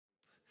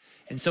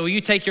And so will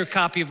you take your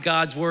copy of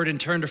God's word and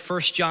turn to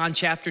 1 John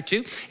chapter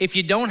 2. If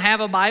you don't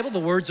have a Bible, the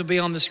words will be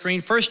on the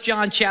screen. 1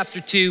 John chapter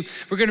 2,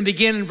 we're gonna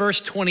begin in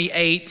verse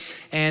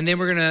 28, and then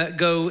we're gonna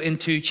go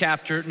into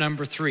chapter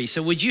number 3.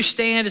 So would you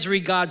stand as we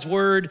read God's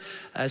word,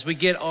 as we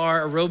get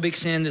our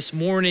aerobics in this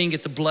morning,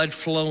 get the blood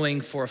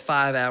flowing for a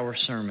 5-hour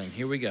sermon.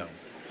 Here we go.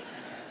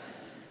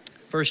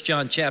 1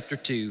 John chapter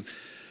 2,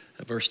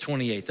 verse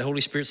 28. The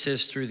Holy Spirit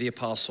says through the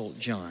Apostle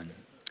John,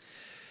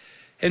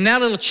 "And now,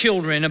 little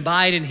children,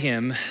 abide in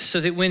him,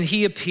 so that when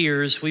he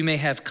appears, we may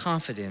have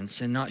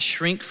confidence and not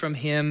shrink from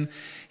him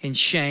in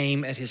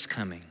shame at his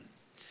coming.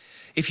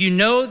 If you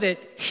know that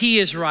he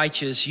is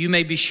righteous, you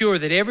may be sure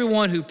that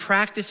everyone who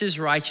practices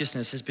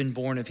righteousness has been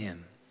born of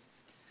him.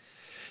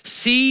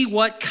 See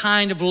what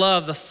kind of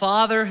love the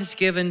Father has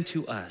given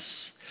to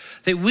us,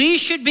 that we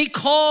should be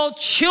called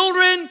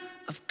children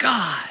of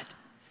God.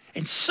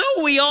 And so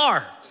we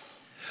are.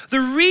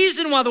 The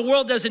reason why the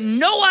world doesn't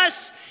know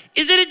us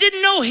is that it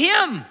didn't know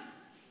him.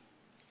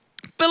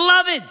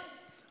 Beloved,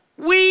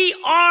 we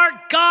are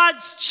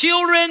God's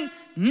children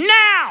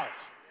now.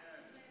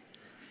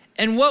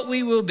 And what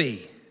we will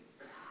be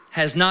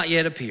has not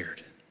yet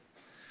appeared.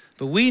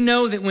 But we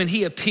know that when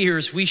he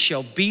appears, we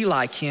shall be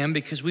like him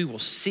because we will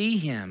see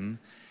him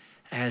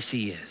as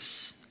he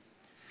is.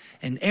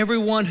 And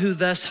everyone who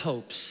thus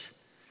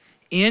hopes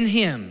in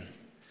him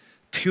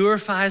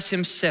purifies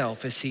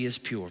himself as he is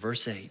pure."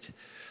 Verse 8.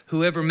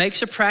 "Whoever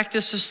makes a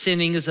practice of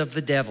sinning is of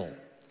the devil,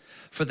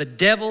 for the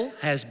devil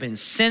has been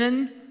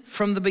sinning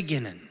from the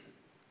beginning.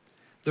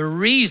 The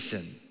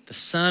reason the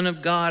Son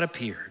of God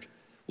appeared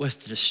was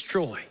to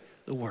destroy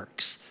the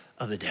works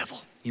of the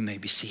devil." You may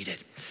be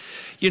seated.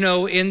 You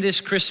know, in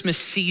this Christmas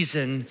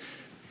season,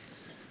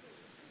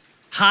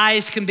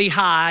 highs can be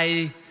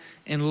high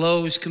and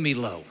lows can be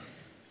low.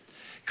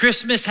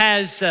 Christmas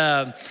has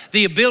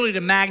the ability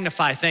to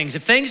magnify things.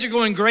 If things are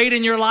going great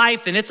in your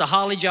life, then it's a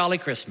holly jolly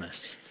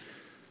Christmas.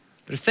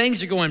 But if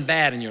things are going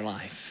bad in your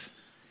life,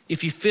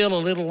 if you feel a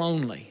little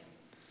lonely,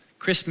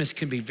 Christmas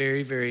can be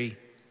very, very,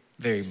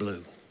 very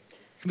blue.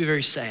 It can be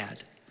very sad.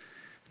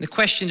 And the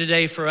question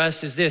today for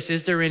us is this: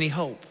 is there any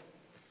hope?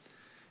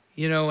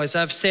 You know, as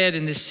I've said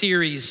in this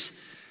series,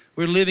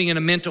 we're living in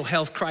a mental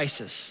health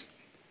crisis.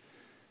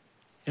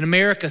 In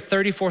America,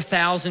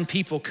 34,000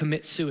 people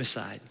commit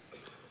suicide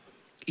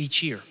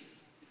each year.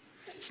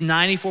 It's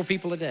 94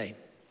 people a day,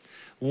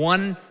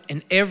 1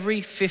 in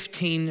every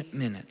 15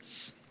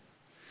 minutes.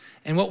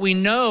 And what we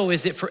know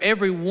is that for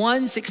every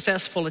one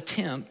successful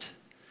attempt,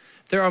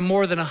 there are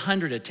more than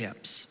 100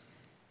 attempts.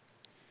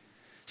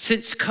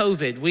 Since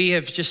COVID, we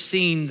have just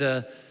seen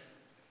the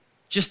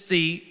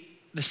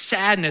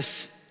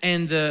sadness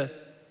and the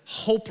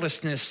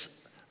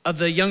hopelessness of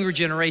the younger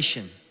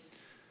generation.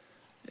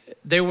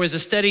 There was a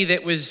study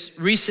that was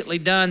recently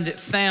done that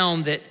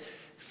found that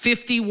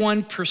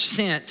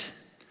 51%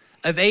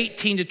 of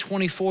 18 to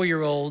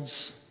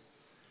 24-year-olds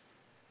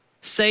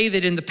say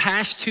that in the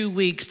past 2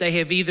 weeks, they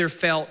have either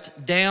felt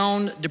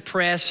down,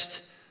 depressed,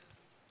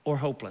 or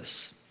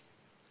hopeless.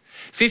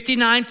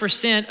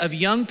 59% of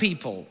young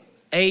people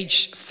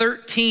aged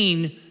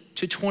 13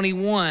 to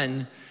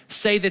 21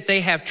 say that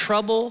they have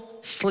trouble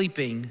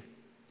sleeping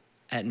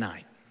at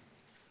night.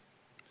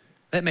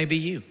 That may be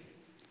you.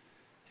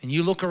 And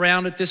you look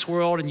around at this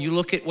world and you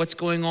look at what's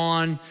going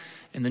on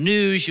in the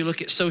news, you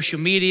look at social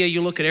media,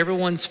 you look at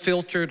everyone's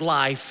filtered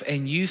life,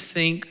 and you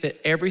think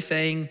that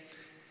everything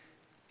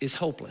is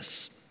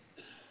hopeless.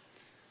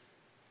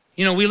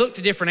 You know, we look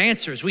to different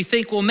answers. We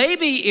think, well,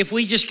 maybe if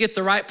we just get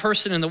the right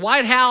person in the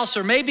White House,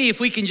 or maybe if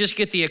we can just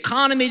get the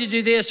economy to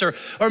do this,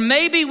 or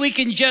maybe we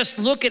can just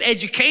look at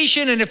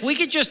education, and if we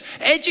could just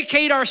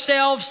educate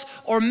ourselves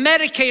or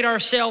medicate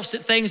ourselves,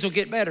 that things will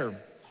get better.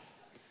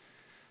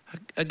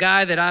 A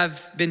guy that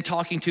I've been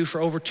talking to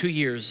for over 2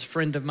 years, a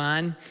friend of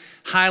mine,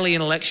 highly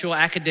intellectual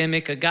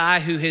academic, a guy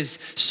who has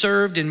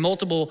served in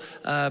multiple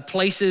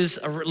places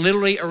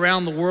literally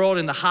around the world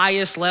in the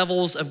highest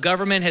levels of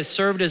government, has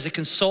served as a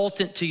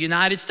consultant to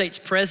United States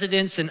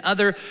presidents and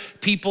other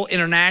people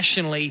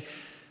internationally.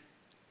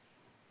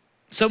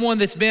 Someone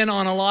that's been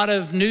on a lot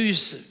of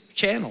news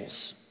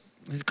channels.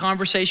 I had a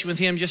conversation with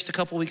him just a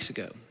couple weeks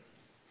ago.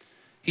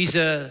 He's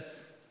a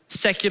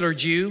secular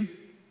Jew.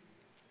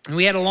 And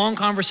we had a long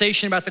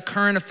conversation about the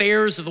current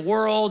affairs of the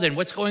world and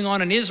what's going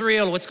on in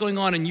Israel, what's going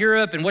on in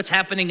Europe, and what's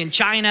happening in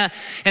China,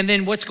 and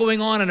then what's going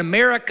on in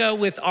America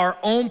with our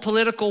own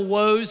political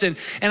woes. And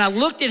I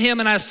looked at him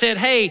and I said,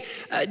 hey,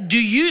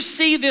 do you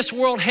see this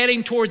world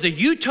heading towards a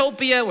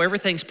utopia where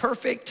everything's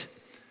perfect,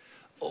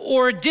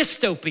 or a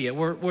dystopia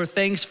where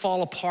things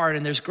fall apart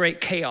and there's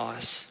great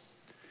chaos?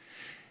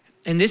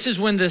 And this is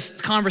when this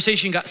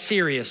conversation got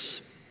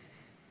serious.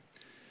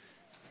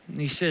 And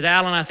he said,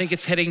 Alan, I think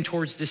it's heading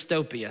towards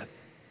dystopia.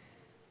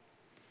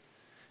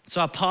 So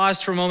I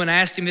paused for a moment, I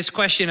asked him this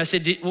question. I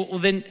said, well,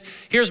 then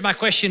here's my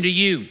question to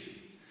you.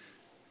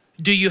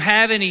 Do you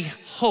have any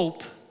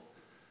hope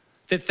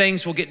that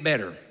things will get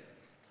better?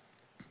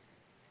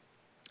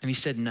 And he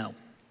said, no.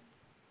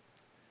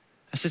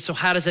 I said, so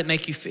how does that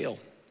make you feel?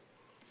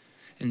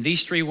 In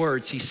these 3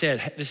 words, he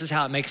said, this is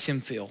how it makes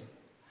him feel.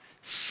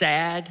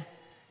 sad,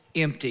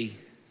 empty,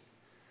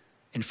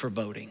 and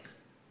foreboding.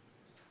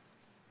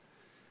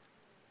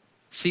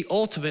 See,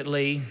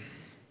 ultimately,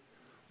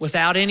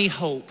 without any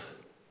hope,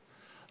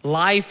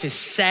 life is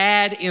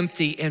sad,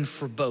 empty, and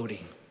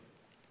foreboding.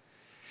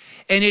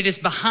 And it is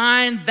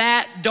behind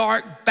that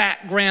dark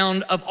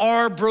background of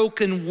our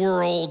broken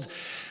world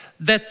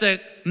that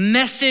the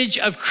message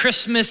of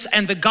Christmas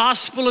and the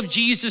gospel of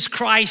Jesus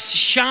Christ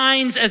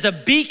shines as a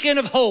beacon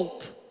of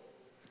hope.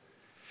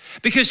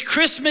 Because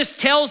Christmas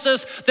tells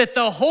us that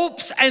the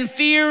hopes and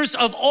fears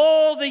of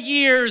all the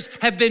years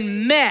have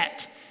been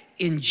met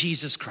in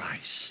Jesus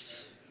Christ.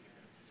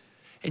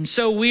 And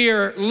so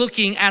we're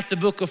looking at the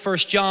book of 1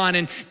 John,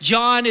 and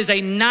John is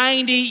a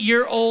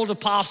 90-year-old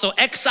apostle,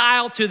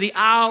 exiled to the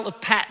Isle of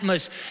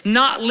Patmos,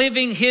 not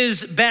living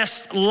his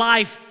best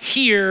life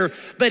here,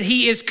 but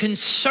he is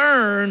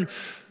concerned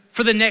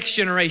for the next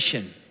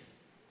generation.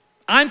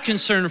 I'm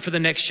concerned for the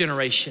next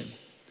generation.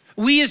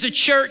 We as a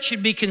church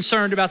should be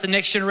concerned about the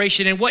next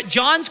generation, and what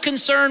John's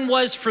concern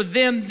was for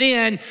them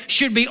then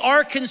should be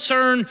our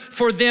concern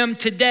for them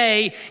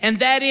today, and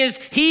that is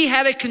he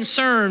had a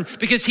concern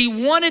because he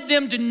wanted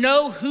them to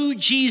know who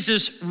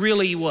Jesus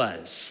really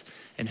was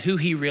and who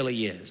he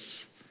really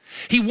is.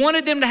 He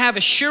wanted them to have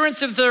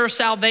assurance of their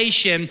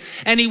salvation,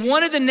 and he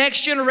wanted the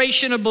next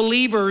generation of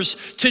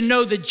believers to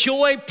know the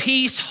joy,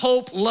 peace,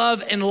 hope,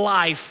 love, and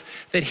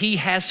life that he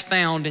has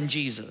found in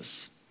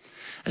Jesus.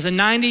 As a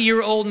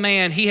 90-year-old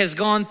man, he has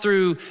gone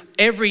through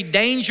every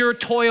danger,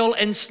 toil,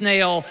 and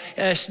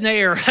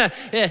snare.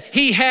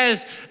 He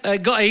has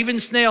even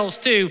snails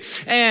too.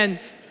 And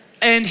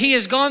he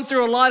has gone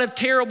through a lot of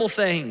terrible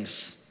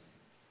things.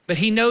 But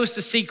he knows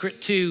the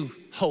secret to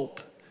hope.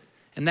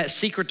 And that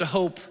secret to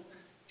hope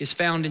is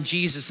found in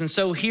Jesus. And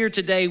so here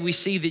today we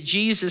see that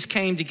Jesus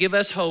came to give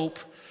us hope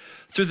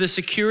through the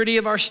security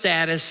of our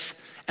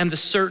status and the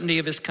certainty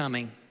of his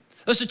coming.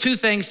 Those are two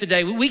things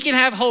today. We can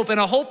have hope in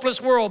a hopeless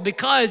world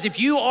because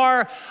if you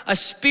are a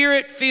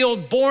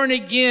spirit-filled,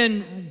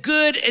 born-again,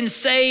 good and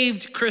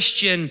saved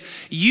Christian,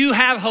 you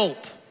have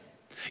hope.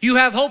 You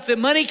have hope that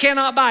money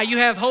cannot buy. You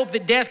have hope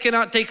that death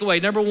cannot take away.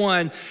 Number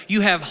one,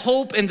 you have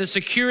hope in the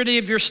security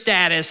of your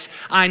status.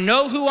 I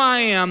know who I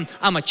am.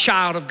 I'm a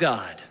child of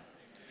God.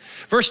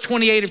 Verse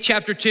 28 of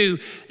chapter 2,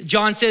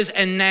 John says,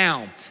 and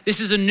now. This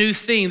is a new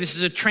theme. This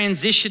is a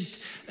transition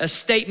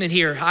statement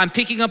here. I'm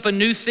picking up a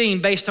new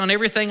theme based on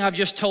everything I've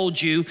just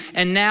told you.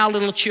 And now,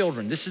 little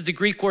children. This is the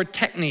Greek word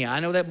teknia.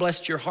 I know that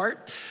blessed your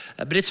heart,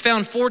 but it's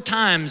found 4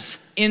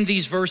 times in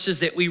these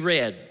verses that we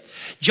read.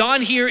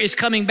 John here is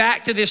coming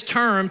back to this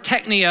term,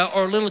 teknia,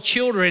 or little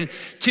children,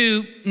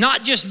 to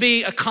not just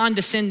be a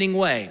condescending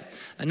way,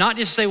 not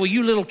just say, well,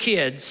 you little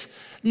kids.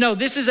 No,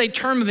 this is a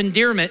term of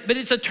endearment, but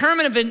it's a term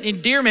of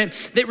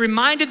endearment that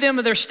reminded them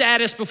of their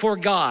status before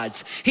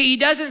God's. He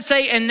doesn't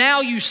say, and now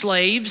you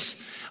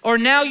slaves, or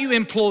now you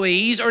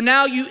employees, or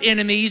now you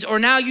enemies, or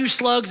now you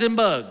slugs and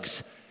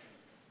bugs,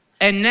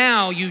 and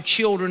now you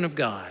children of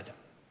God.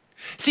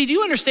 See, do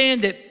you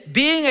understand that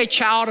being a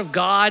child of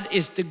God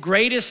is the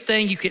greatest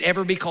thing you could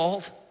ever be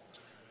called?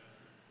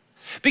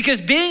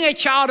 Because being a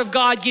child of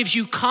God gives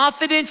you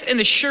confidence and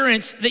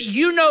assurance that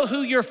you know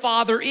who your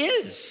Father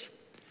is.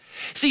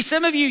 See,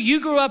 some of you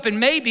grew up and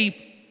maybe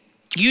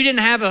you didn't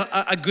have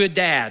a good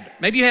dad.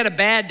 Maybe you had a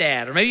bad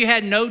dad, or maybe you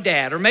had no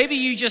dad, or maybe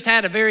you just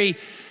had a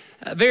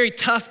very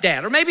tough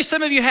dad, or maybe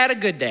some of you had a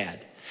good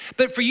dad.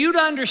 But for you to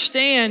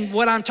understand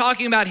what I'm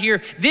talking about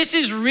here, this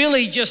is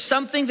really just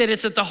something that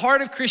is at the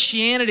heart of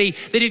Christianity,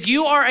 that if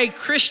you are a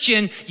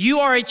Christian, you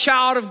are a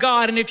child of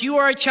God. And if you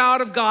are a child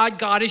of God,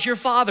 God is your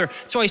Father.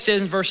 That's why he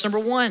says in verse number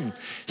 1,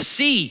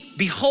 see,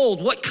 behold,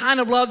 what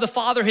kind of love the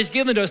Father has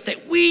given to us,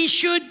 that we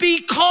should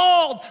be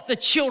called the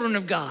children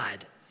of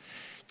God.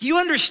 Do you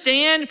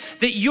understand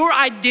that your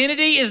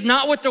identity is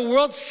not what the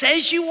world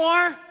says you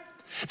are?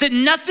 That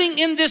nothing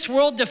in this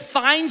world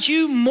defines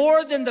you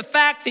more than the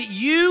fact that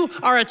you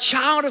are a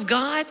child of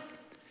God?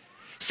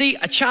 See,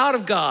 a child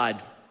of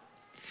God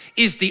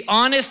is the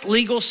honest,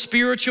 legal,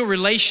 spiritual,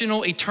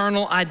 relational,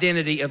 eternal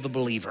identity of the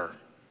believer.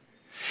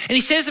 And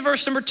he says in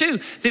verse number 2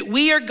 that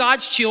we are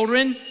God's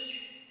children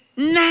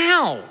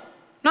now.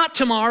 Not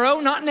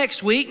tomorrow, not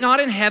next week, not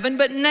in heaven,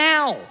 but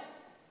now.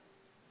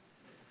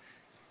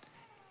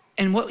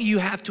 And what you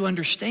have to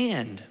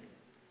understand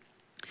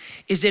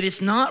is that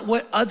it's not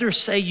what others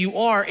say you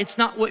are. It's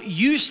not what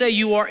you say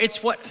you are.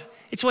 It's what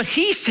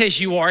he says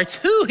you are. It's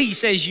who he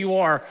says you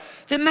are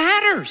that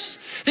matters.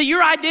 That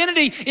your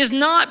identity is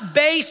not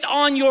based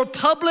on your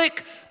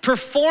public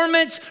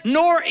performance,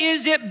 nor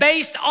is it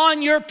based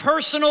on your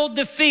personal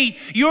defeat.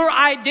 Your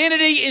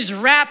identity is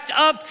wrapped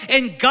up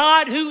in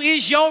God, who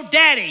is your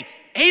daddy.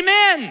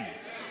 Amen.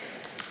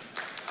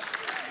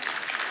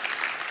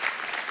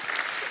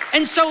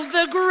 And so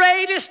the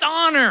greatest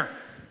honor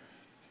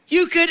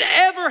you could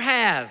ever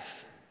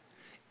have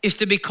is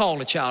to be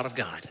called a child of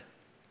God.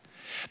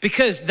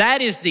 Because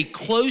that is the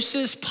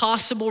closest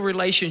possible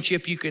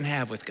relationship you can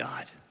have with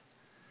God.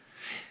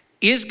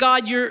 Is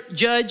God your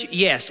judge?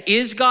 Yes.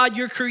 Is God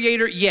your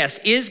creator? Yes.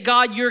 Is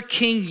God your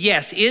king?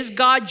 Yes. Is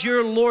God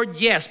your Lord?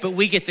 Yes. But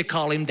we get to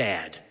call him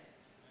dad.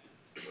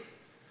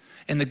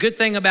 And the good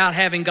thing about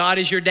having God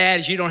as your dad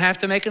is you don't have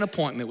to make an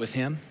appointment with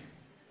him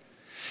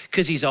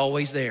because he's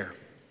always there.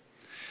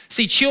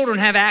 See, children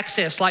have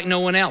access like no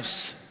one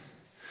else.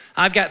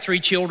 I've got 3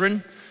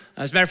 children.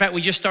 As a matter of fact,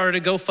 we just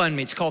started a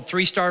GoFundMe. It's called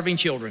 3 Starving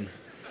Children.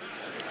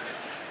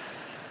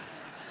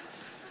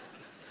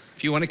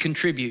 If you want to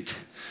contribute.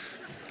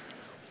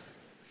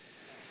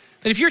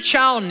 But if your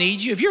child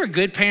needs you, if you're a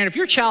good parent, if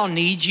your child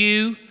needs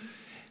you,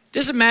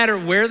 doesn't matter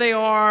where they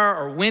are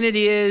or when it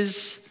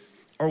is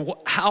or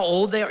how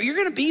old they are, you're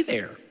gonna be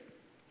there.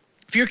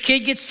 If your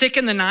kid gets sick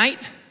in the night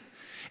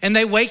and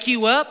they wake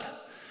you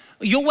up,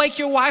 you'll wake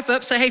your wife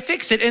up, say, hey,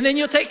 fix it, and then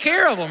you'll take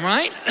care of them,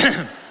 right?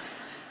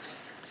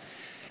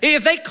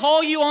 If they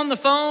call you on the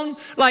phone,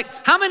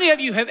 like how many of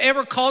you have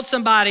ever called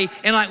somebody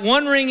and like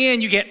one ring in,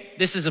 you get,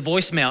 this is a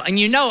voicemail, and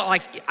you know,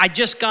 like I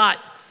just got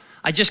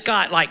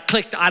like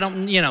clicked. I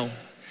don't,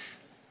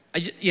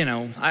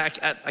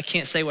 I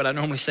can't say what I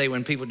normally say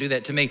when people do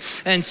that to me.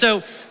 And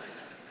so,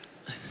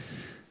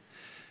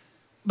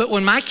 but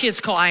when my kids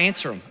call, I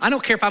answer them. I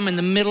don't care if I'm in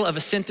the middle of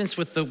a sentence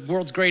with the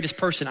world's greatest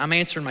person, I'm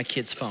answering my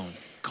kid's phone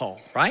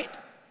call, right?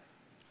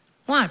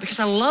 Why?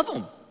 Because I love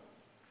them.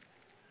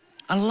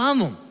 I love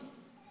them.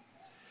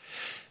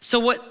 So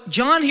what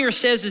John here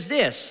says is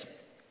this: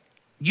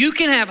 you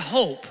can have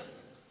hope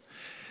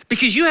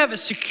because you have a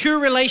secure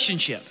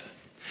relationship.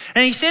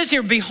 And he says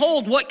here,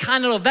 behold, what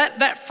kind of love.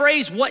 That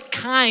phrase, what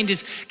kind,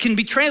 can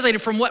be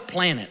translated from what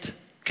planet?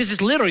 Because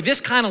it's literally,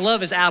 this kind of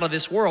love is out of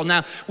this world.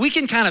 Now, we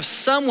can kind of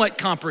somewhat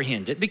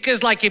comprehend it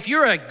because like if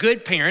you're a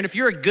good parent, if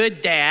you're a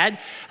good dad,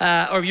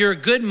 or if you're a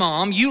good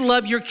mom, you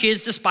love your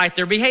kids despite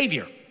their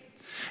behavior.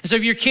 And so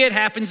if your kid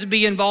happens to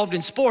be involved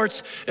in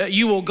sports,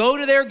 you will go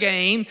to their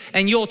game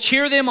and you'll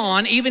cheer them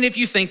on even if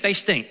you think they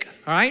stink,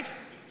 all right?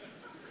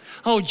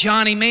 Oh,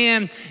 Johnny,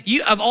 man,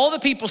 you of all the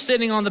people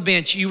sitting on the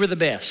bench, you were the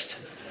best.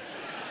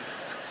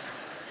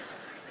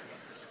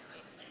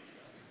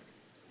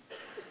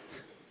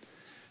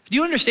 Do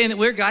you understand that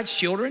we're God's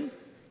children?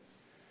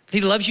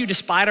 He loves you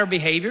despite our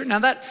behavior. Now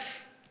that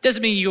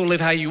doesn't mean you'll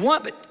live how you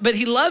want, but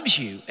he loves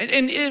you.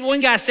 And one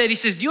guy said, he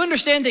says, do you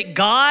understand that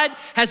God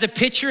has a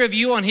picture of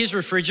you on his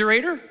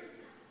refrigerator?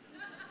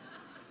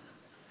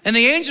 And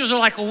the angels are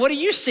like, well, what do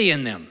you see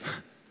in them?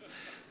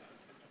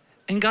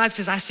 And God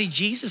says, I see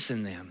Jesus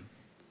in them.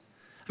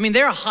 I mean,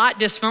 they're a hot,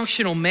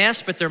 dysfunctional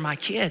mess, but they're my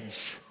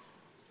kids.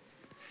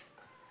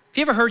 Have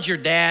you ever heard your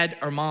dad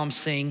or mom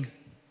sing?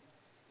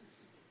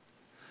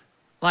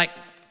 Like,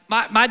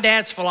 my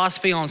dad's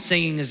philosophy on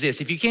singing is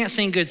this: if you can't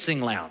sing good,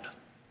 sing loud.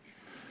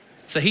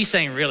 So he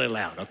sang really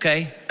loud,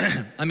 okay?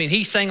 I mean,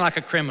 he sang like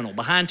a criminal,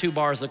 behind 2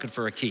 bars looking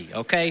for a key,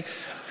 okay?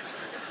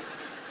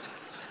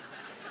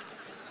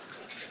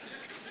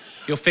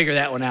 You'll figure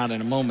that one out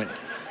in a moment.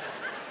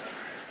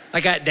 I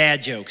got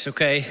dad jokes,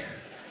 okay?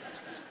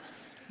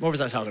 What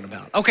was I talking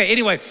about? Okay,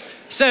 anyway,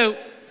 so,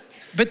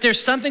 but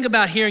there's something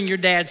about hearing your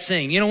dad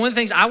sing. You know, one of the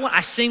things, I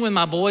sing with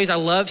my boys. I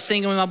love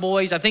singing with my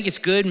boys. I think it's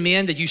good,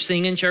 men, that you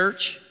sing in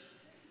church.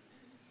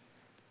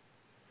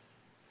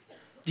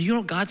 Do you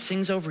know God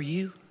sings over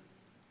you?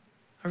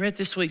 I read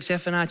this week,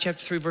 Zephaniah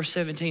chapter 3, verse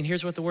 17.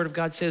 Here's what the word of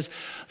God says.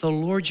 The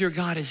Lord your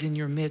God is in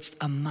your midst,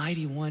 a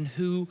mighty one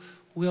who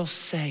will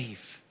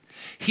save.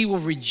 He will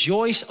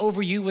rejoice over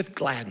you with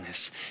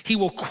gladness. He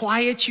will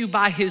quiet you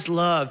by his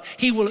love.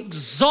 He will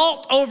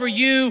exalt over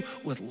you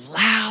with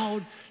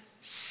loud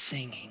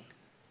singing.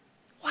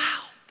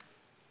 Wow.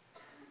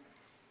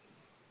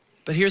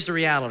 But here's the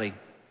reality.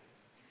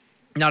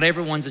 Not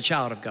everyone's a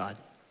child of God.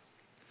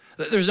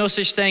 There's no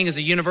such thing as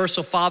a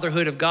universal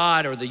fatherhood of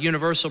God or the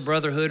universal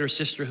brotherhood or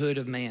sisterhood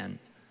of man.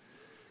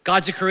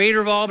 God's the creator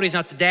of all, but he's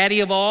not the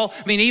daddy of all.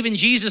 I mean, even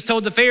Jesus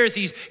told the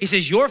Pharisees, he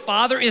says, your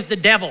father is the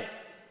devil.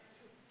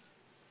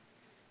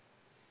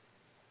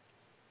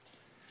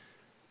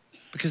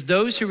 Because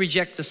those who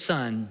reject the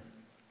Son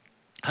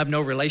have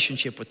no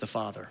relationship with the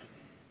Father.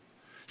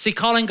 See,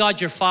 calling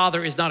God your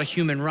Father is not a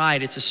human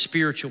right, it's a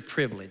spiritual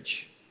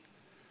privilege.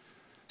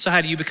 So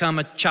how do you become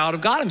a child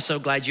of God? I'm so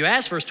glad you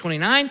asked. Verse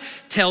 29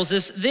 tells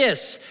us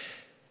this: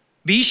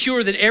 be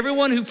sure that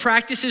everyone who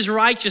practices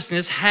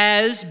righteousness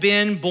has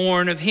been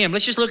born of him.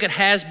 Let's just look at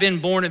has been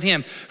born of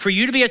him. For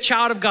you to be a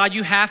child of God,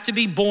 you have to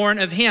be born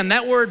of him.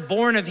 That word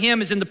born of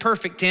him is in the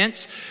perfect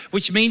tense,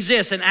 which means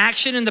this: an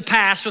action in the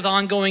past with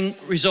ongoing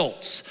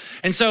results.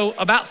 And so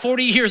about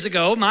 40 years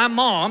ago, my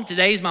mom,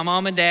 today's my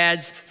mom and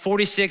dad's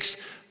 46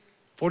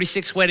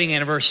 wedding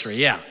anniversary,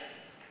 yeah.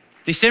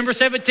 December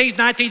 17th,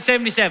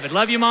 1977.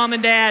 Love you, Mom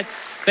and Dad.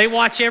 They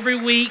watch every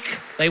week.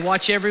 They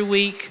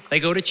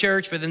go to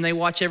church, but then they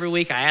watch every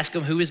week. I ask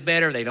them who is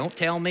better. They don't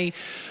tell me.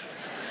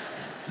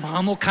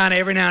 Mom will kind of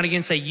every now and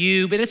again say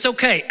you, but it's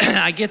okay.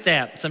 I get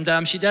that.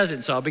 Sometimes she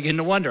doesn't, so I'll begin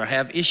to wonder. I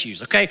have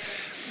issues, okay?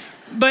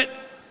 But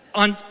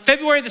on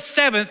February the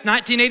 7th,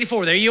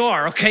 1984, there you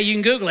are, okay? You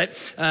can Google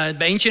it.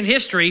 Ancient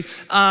history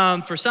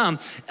for some.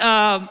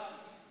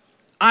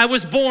 I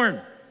was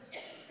born.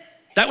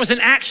 That was an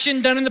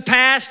action done in the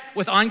past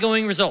with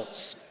ongoing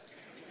results.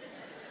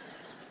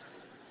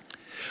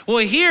 Well,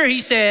 here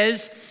he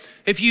says,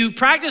 if you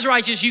practice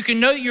righteousness, you can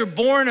know you're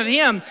born of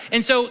him.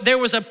 And so there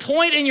was a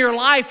point in your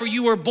life where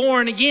you were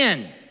born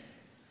again.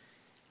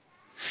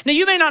 Now,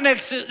 you may not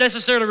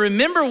necessarily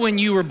remember when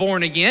you were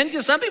born again,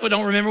 because some people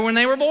don't remember when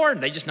they were born.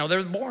 They just know they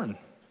were born.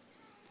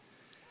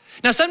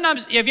 Now,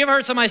 sometimes, have you ever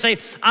heard somebody say,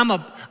 I'm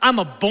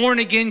a born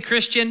again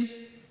Christian?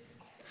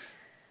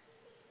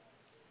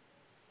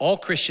 All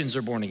Christians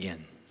are born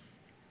again.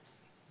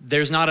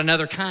 There's not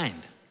another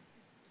kind.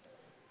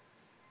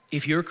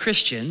 If you're a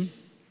Christian,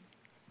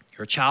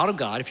 you're a child of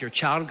God. If you're a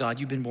child of God,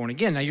 you've been born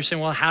again. Now you're saying,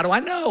 well, how do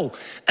I know?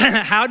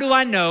 How do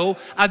I know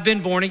I've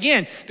been born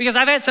again? Because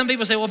I've had some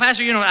people say, well,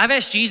 Pastor, I've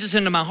asked Jesus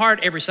into my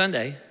heart every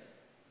Sunday.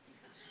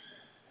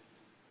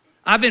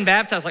 I've been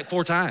baptized like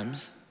 4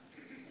 times.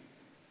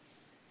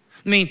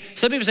 I mean,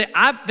 some people say,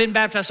 I've been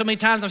baptized so many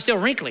times, I'm still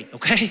wrinkly,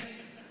 okay?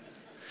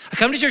 I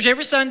come to church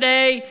every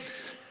Sunday.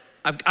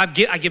 I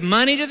give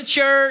money to the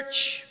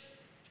church.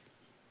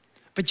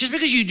 But just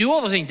because you do all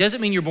those things doesn't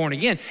mean you're born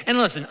again. And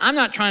listen, I'm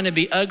not trying to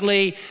be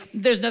ugly.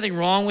 There's nothing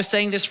wrong with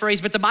saying this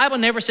phrase, but the Bible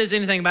never says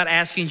anything about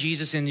asking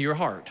Jesus into your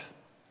heart.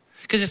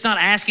 Because it's not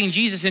asking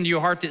Jesus into your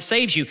heart that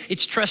saves you.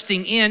 It's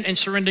trusting in and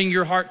surrendering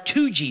your heart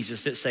to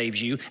Jesus that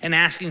saves you and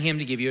asking him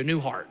to give you a new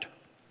heart.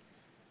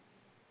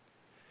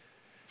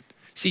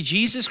 See,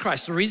 Jesus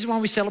Christ, the reason why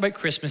we celebrate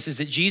Christmas is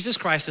that Jesus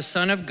Christ, the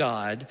Son of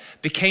God,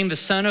 became the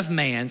Son of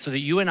Man so that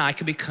you and I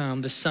could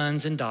become the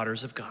sons and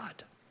daughters of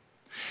God.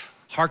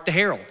 Hark the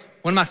Herald.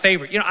 One of my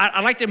favorite.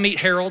 I'd like to meet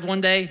Harold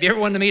one day. Have you ever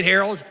wanted to meet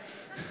Harold?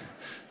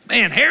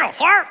 Man, Harold,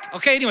 hark.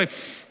 Okay, anyway.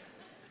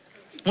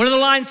 One of the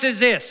lines says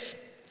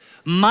this: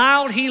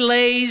 mild he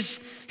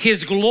lays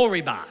his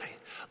glory by.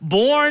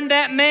 Born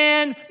that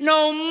man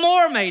no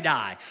more may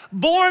die.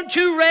 Born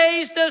to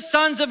raise the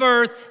sons of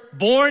earth.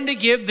 Born to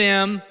give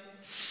them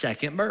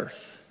second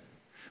birth.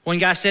 One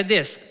guy said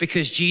this: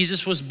 because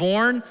Jesus was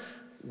born,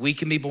 we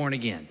can be born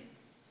again.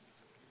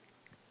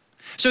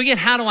 So again,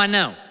 how do I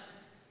know?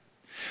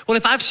 Well,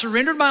 if I've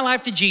surrendered my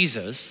life to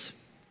Jesus,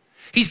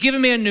 he's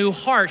given me a new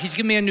heart. He's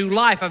given me a new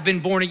life. I've been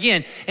born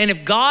again. And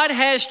if God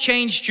has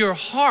changed your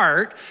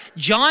heart,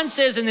 John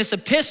says in this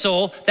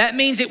epistle, that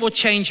means it will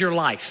change your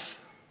life.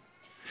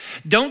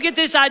 Don't get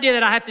this idea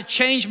that I have to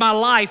change my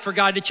life for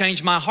God to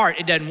change my heart.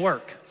 It doesn't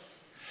work.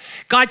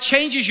 God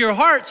changes your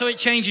heart, so it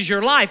changes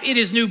your life. It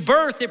is new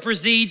birth that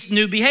precedes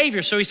new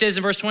behavior. So he says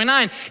in verse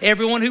 29,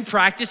 everyone who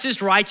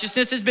practices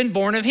righteousness has been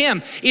born of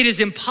him. It is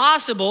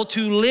impossible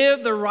to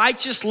live the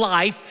righteous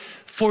life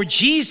for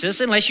Jesus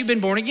unless you've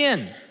been born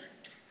again.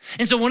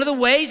 And so one of the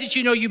ways that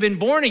you know you've been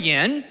born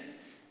again,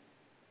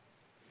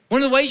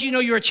 one of the ways you know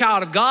you're a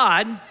child of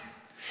God,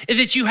 is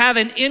that you have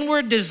an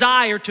inward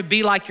desire to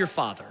be like your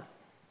Father.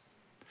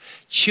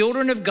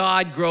 Children of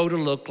God grow to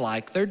look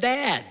like their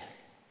dad.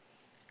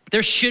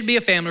 There should be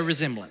a family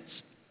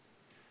resemblance.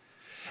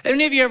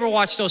 Any of you ever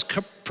watched those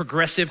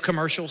Progressive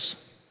commercials?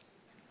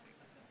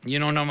 You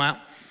don't know them out?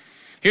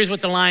 Here's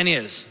what the line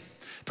is.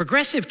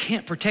 Progressive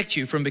can't protect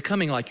you from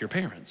becoming like your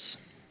parents,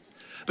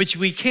 but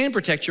we can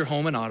protect your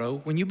home and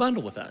auto when you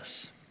bundle with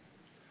us.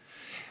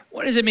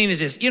 What does it mean is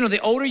this: the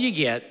older you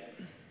get,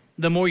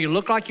 the more you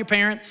look like your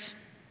parents,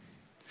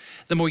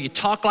 the more you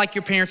talk like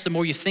your parents, the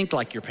more you think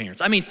like your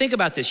parents. I mean, think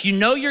about this. You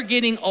know you're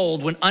getting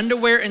old when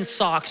underwear and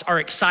socks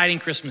are exciting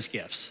Christmas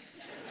gifts.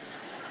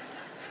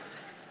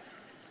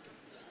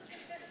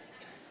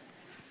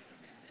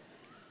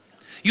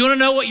 You wanna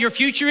know what your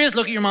future is?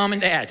 Look at your mom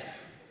and dad,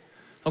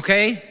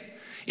 okay?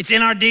 It's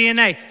in our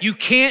DNA. You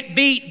can't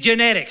beat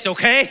genetics,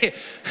 okay?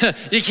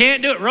 You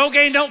can't do it.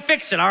 Rogaine don't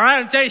fix it, all right?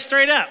 I'll tell you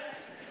straight up.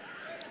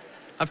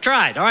 I've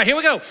tried. All right, here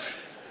we go.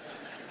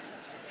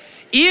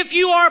 If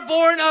you are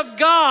born of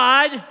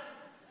God,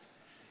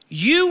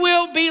 you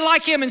will be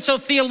like him. And so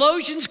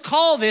theologians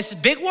call this,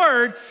 big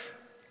word,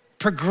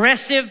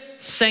 progressive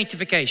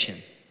sanctification.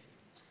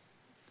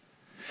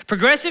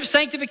 Progressive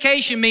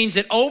sanctification means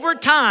that over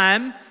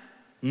time,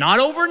 not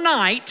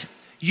overnight,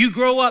 you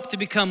grow up to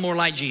become more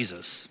like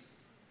Jesus.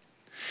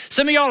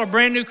 Some of y'all are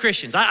brand new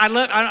Christians.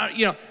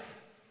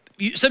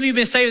 Some of you have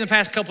been saved in the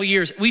past couple of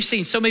years. We've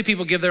seen so many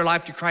people give their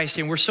life to Christ,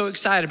 and we're so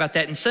excited about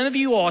that. And some of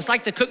you all, it's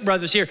like the Cook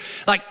brothers here,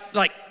 like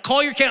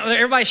call your count,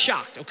 everybody's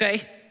shocked,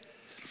 okay?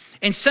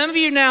 And some of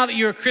you now that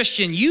you're a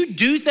Christian, you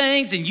do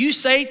things and you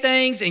say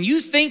things and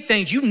you think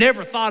things you've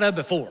never thought of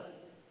before.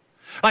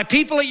 Like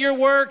people at your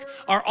work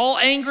are all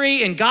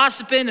angry and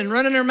gossiping and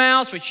running their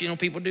mouths, which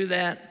people do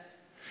that.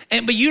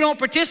 But you don't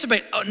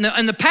participate.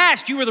 In the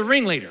past, you were the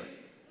ringleader.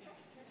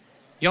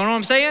 You know what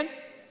I'm saying?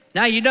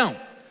 Now you don't.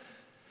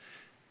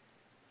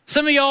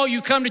 Some of y'all,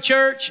 you come to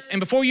church, and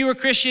before you were a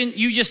Christian,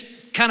 you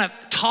just kind of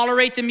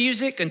tolerate the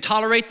music and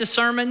tolerate the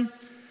sermon.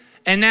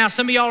 And now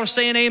some of y'all are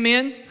saying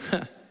amen.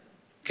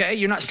 Okay,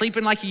 you're not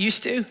sleeping like you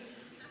used to.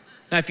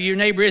 Now, if your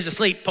neighbor is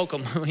asleep, poke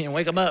them,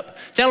 wake them up.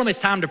 Tell them it's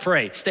time to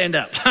pray. Stand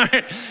up. All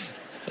right,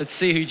 let's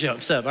see who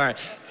jumps up. All right.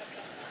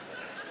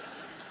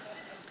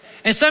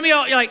 And some of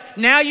y'all,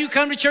 now you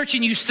come to church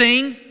and you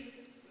sing.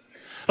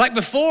 Like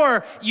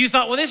before, you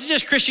thought, well, this is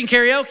just Christian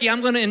karaoke.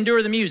 I'm going to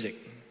endure the music.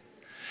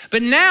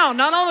 But now,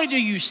 not only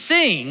do you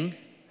sing,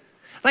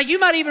 like you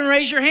might even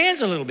raise your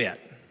hands a little bit.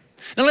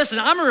 Now listen,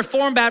 I'm a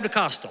Reformed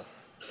Baptist.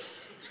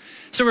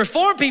 So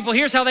Reformed people,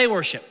 here's how they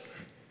worship.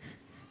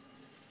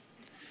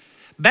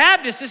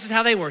 Baptists, this is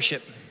how they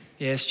worship.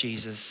 Yes,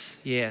 Jesus.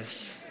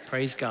 Yes,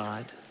 praise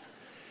God.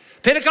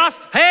 Pentecost,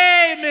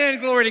 amen,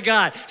 glory to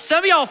God. Some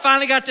of y'all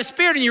finally got the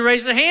Spirit and you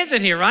raise the hands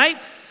in here, right?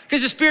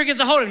 Because the Spirit gets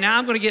a hold of them. Now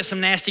I'm going to get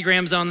some nasty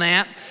grams on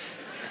that.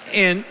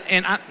 And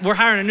we're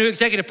hiring a new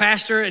executive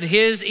pastor and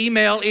his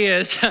email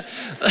is,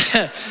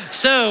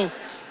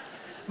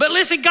 but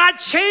listen, God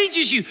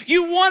changes you.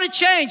 You want to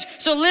change.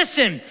 So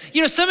listen,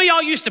 some of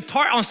y'all used to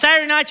party, on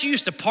Saturday nights you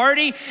used to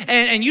party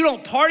and you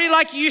don't party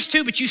like you used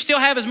to, but you still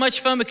have as much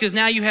fun because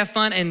now you have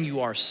fun and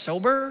you are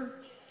sober.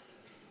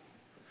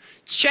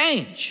 It's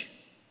change.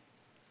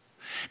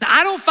 Now,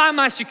 I don't find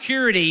my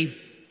security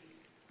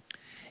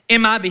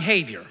in my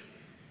behavior.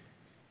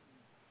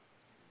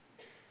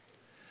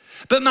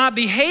 But my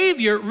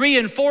behavior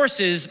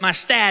reinforces my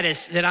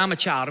status that I'm a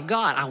child of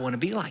God. I want to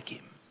be like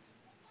him.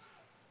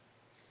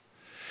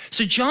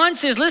 So John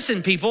says,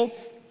 listen, people,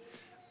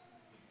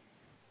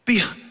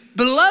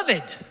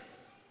 beloved,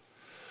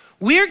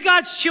 we're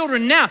God's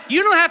children now.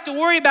 You don't have to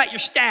worry about your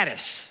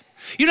status.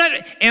 You don't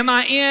have to, am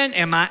I in?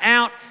 Am I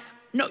out?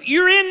 No,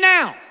 you're in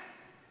now.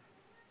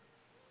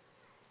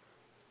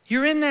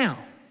 You're in now.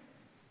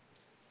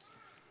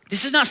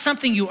 This is not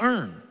something you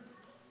earn.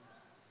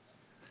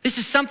 This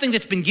is something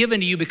that's been given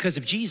to you because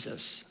of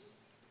Jesus.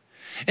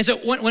 And so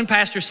one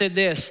pastor said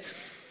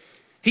this,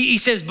 he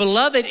says,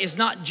 beloved is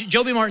not,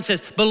 Joby Martin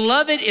says,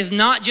 beloved is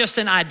not just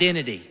an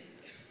identity.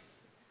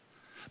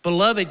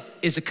 Beloved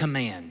is a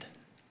command.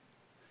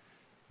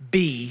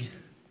 Be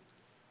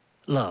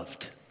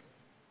loved.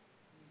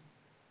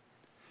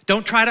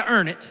 Don't try to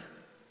earn it.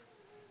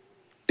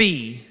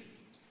 Be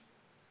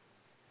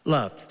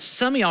loved.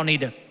 Some of y'all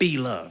need to be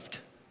loved.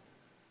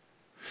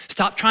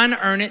 Stop trying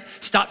to earn it.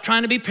 Stop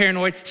trying to be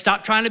paranoid.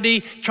 Stop trying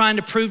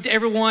to prove to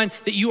everyone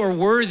that you are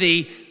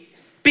worthy.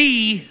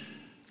 Be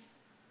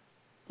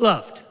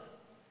loved.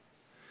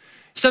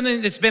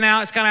 Something that's been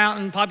out, it's kind of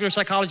out in popular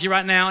psychology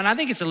right now, and I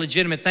think it's a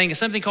legitimate thing. It's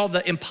something called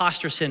the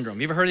imposter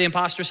syndrome. You ever heard of the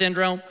imposter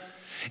syndrome?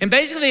 And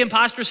basically the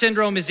imposter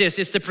syndrome is this.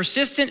 It's the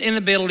persistent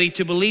inability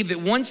to believe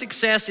that one's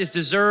success is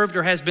deserved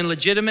or has been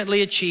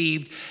legitimately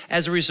achieved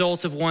as a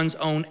result of one's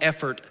own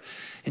effort.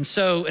 And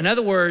so, in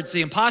other words,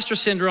 the imposter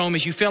syndrome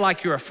is you feel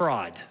like you're a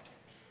fraud.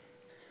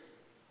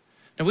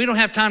 Now, we don't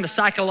have time to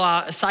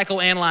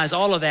psychoanalyze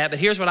all of that, but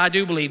here's what I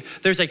do believe.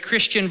 There's a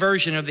Christian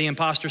version of the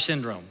imposter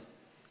syndrome.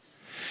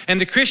 And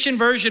the Christian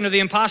version of the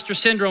imposter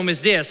syndrome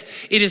is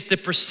this. It is the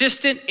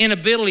persistent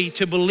inability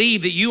to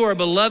believe that you are a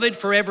beloved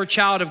forever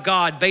child of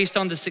God based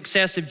on the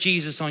success of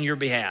Jesus on your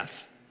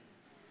behalf.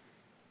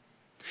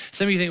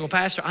 Some of you think, well,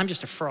 Pastor, I'm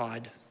just a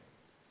fraud.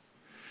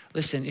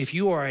 Listen, if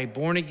you are a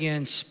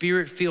born-again,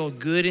 spirit-filled,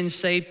 good and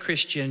saved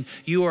Christian,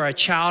 you are a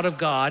child of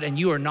God and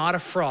you are not a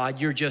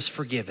fraud, you're just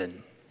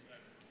forgiven.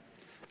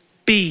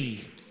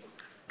 Be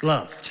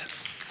loved.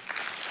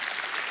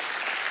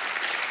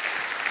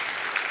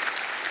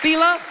 Be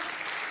loved.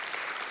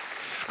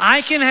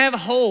 I can have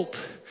hope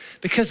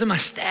because of my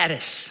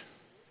status.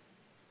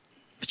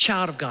 I'm a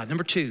child of God.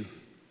 Number two,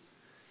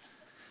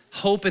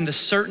 hope in the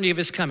certainty of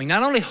his coming.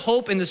 Not only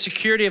hope in the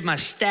security of my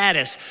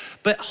status,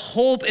 but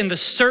hope in the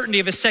certainty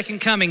of his second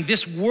coming.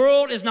 This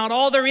world is not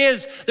all there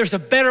is. There's a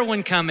better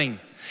one coming.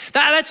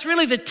 That's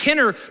really the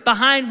tenor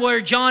behind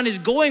where John is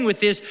going with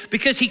this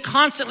because he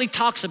constantly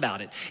talks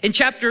about it. In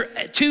chapter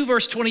 2,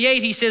 verse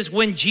 28, he says,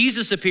 when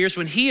Jesus appears,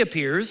 when he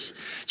appears.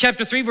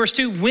 Chapter 3, verse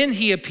 2, when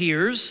he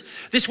appears.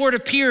 This word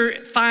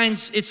appear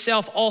finds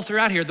itself all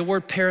throughout here, the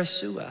word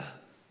parasua,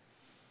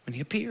 when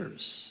he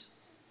appears.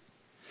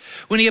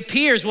 When he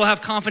appears, we'll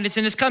have confidence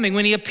in his coming.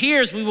 When he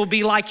appears, we will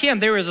be like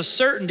him. There is a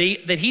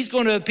certainty that he's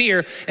going to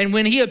appear. And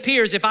when he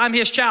appears, if I'm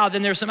his child,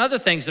 then there's some other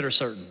things that are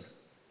certain.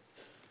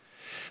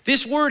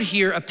 This word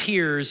here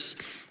appears,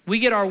 we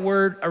get our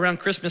word around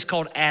Christmas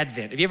called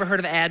Advent. Have you ever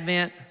heard of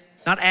Advent?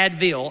 Not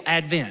Advil,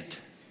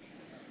 Advent.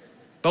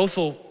 Both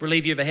will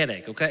relieve you of a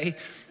headache, okay?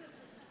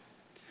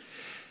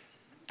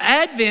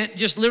 Advent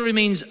just literally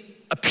means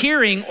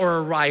appearing or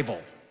arrival.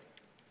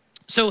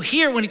 So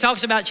here, when he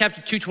talks about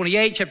chapter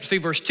 2:28, chapter 3,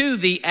 verse 2,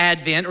 the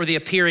advent or the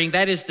appearing,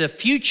 that is the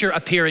future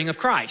appearing of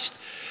Christ.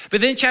 But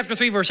then chapter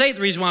 3, verse 8,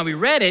 the reason why we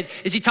read it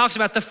is he talks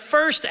about the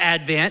first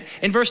advent.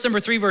 In verse number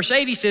 3, verse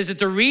 8, he says that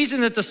the reason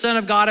that the Son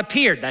of God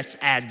appeared, that's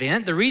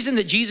advent. The reason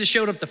that Jesus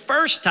showed up the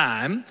first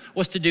time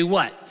was to do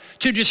what?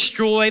 To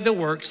destroy the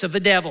works of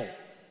the devil.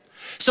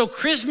 So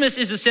Christmas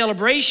is a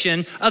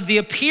celebration of the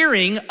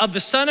appearing of the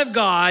Son of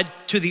God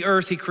to the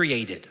earth he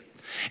created.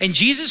 And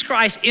Jesus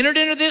Christ entered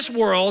into this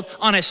world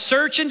on a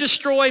search and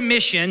destroy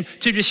mission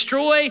to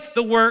destroy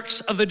the works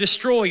of the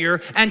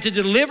destroyer and to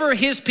deliver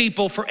his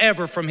people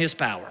forever from his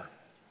power.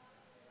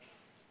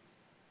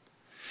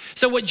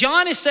 So what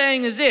John is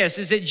saying is this,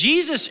 is that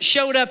Jesus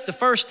showed up the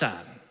first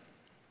time.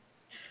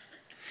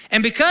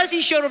 And because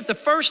he showed up the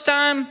first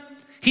time,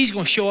 he's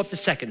going to show up the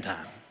second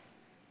time.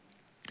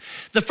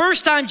 The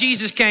first time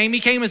Jesus came, he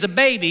came as a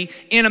baby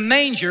in a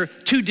manger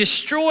to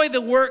destroy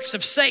the works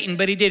of Satan,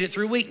 but he did it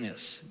through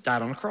weakness,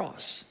 died on a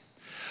cross.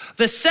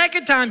 The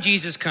second time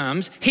Jesus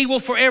comes, he will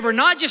forever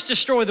not just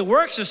destroy the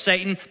works of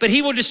Satan, but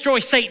he will destroy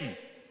Satan.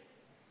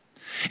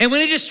 And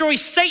when he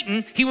destroys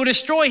Satan, he will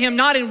destroy him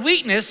not in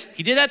weakness,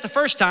 he did that the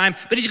first time,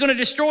 but he's gonna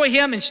destroy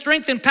him in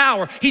strength and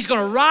power. He's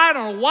gonna ride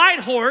on a white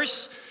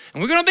horse,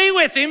 and we're gonna be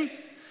with him.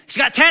 He's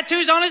got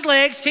tattoos on his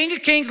legs, King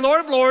of Kings,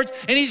 Lord of Lords,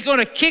 and he's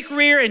gonna kick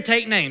rear and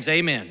take names,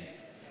 amen.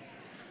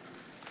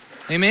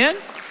 Amen?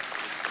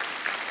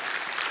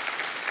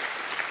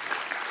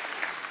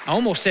 I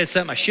almost said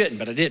something I shouldn't,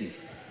 but I didn't,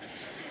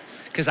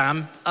 because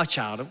I'm a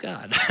child of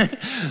God.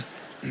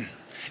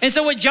 And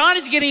so what John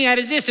is getting at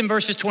is this in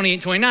verses 28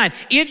 and 29.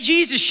 If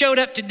Jesus showed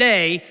up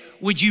today,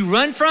 would you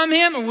run from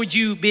him or would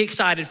you be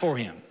excited for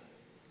him?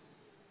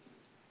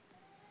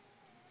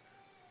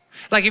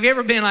 Like, have you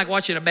ever been like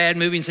watching a bad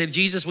movie and said,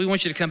 Jesus, we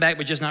want you to come back,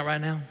 but just not right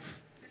now?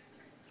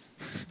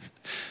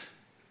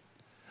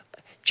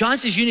 John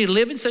says you need to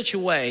live in such a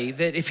way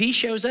that if he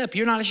shows up,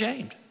 you're not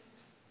ashamed.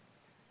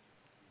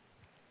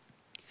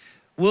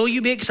 Will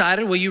you be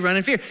excited? Will you run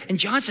in fear? And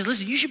John says,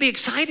 listen, you should be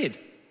excited.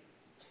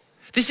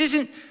 This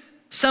isn't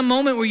some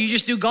moment where you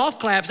just do golf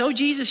claps. Oh,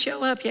 Jesus,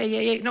 show up.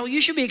 Yeah. No, you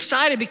should be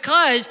excited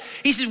because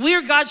he says, we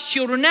are God's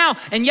children now.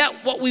 And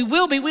yet what we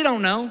will be, we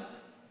don't know.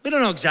 We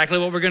don't know exactly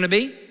what we're going to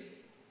be. It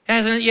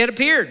hasn't yet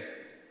appeared.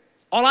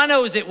 All I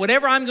know is that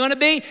whatever I'm going to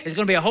be is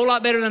going to be a whole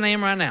lot better than I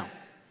am right now. I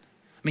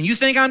mean, you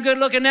think I'm good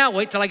looking now?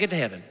 Wait till I get to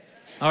heaven.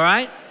 All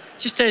right?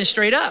 Just telling you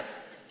straight up.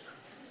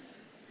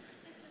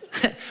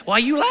 Why are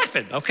you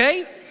laughing?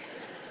 Okay?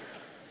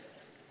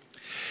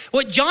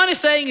 What John is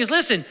saying is,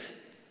 listen,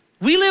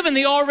 we live in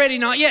the already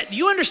not yet. Do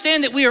you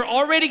understand that we are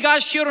already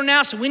God's children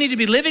now, so we need to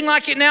be living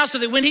like it now so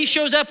that when he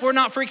shows up, we're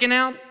not freaking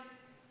out?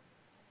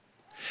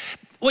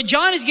 What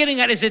John is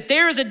getting at is that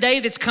there is a day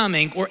that's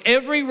coming where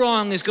every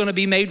wrong is going to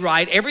be made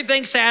right,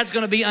 everything sad is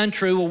going to be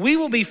untrue, where we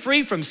will be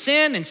free from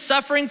sin and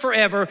suffering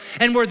forever,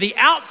 and where the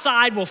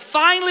outside will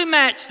finally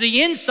match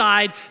the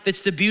inside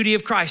that's the beauty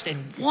of Christ. And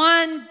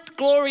one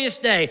glorious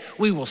day,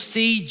 we will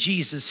see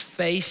Jesus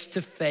face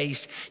to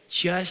face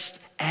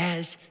just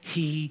as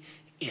he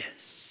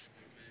is.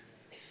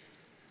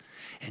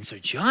 And so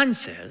John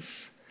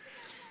says,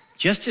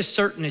 just as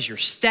certain as your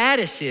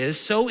status is,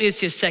 so is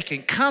his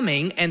second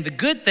coming. And the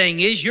good thing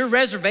is your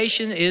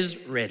reservation is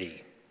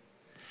ready.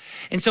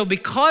 And so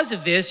because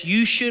of this,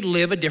 you should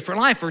live a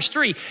different life. Verse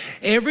 3,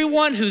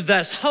 everyone who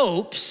thus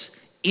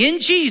hopes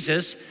in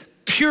Jesus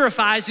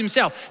purifies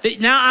himself.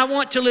 That now I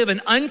want to live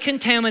an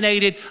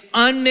uncontaminated,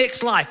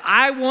 unmixed life.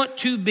 I want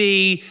to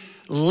be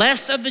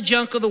less of the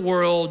junk of the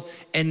world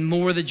and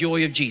more the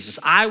joy of Jesus.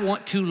 I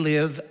want to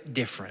live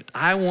different.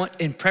 I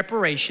want, in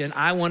preparation,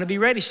 I want to be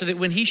ready so that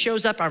when he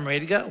shows up, I'm ready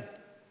to go.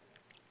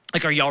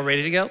 Like, are y'all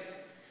ready to go?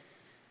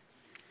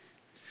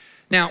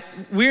 Now,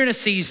 we're in a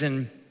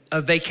season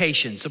of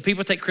vacation. So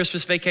people take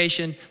Christmas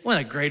vacation. One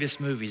of the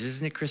greatest movies,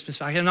 isn't it? Christmas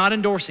Vacation. I'm not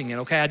endorsing it,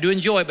 okay? I do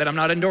enjoy it, but I'm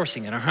not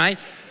endorsing it, all right?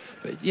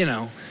 But, you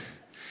know,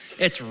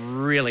 it's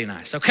really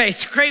nice, okay?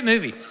 It's a great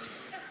movie.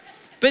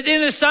 But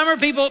in the summer,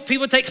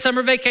 people take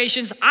summer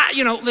vacations.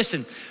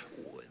 Listen,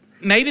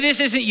 maybe this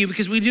isn't you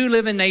because we do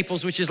live in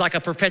Naples, which is like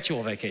a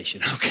perpetual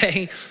vacation,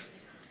 okay?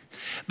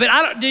 But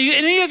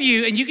any of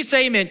you, and you could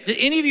say amen, did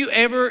any of you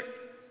ever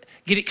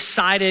get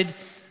excited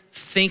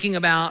thinking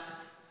about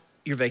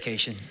your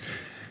vacation?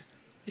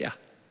 Yeah,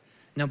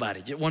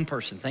 nobody, just one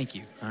person, thank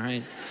you, all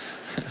right?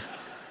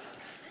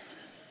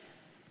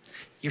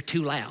 You're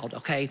too loud,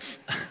 okay?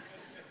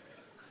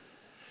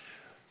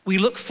 We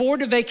look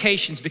forward to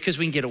vacations because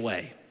we can get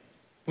away.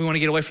 We want to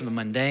get away from the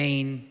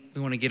mundane.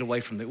 We want to get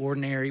away from the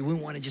ordinary. We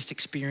want to just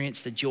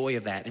experience the joy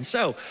of that. And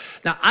so,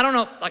 now I don't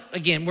know, like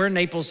again, we're in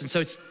Naples and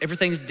so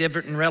everything's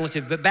different and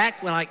relative. But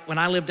back when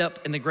I lived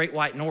up in the Great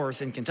White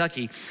North in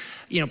Kentucky,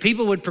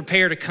 people would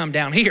prepare to come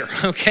down here,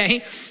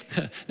 okay?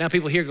 Now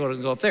people here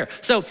go up there.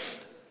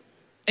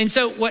 There's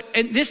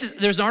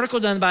an article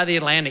done by The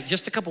Atlantic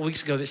just a couple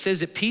weeks ago that says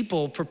that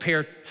people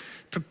prepare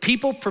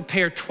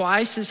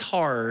twice as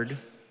hard,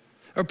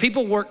 or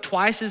people work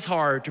twice as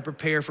hard to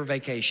prepare for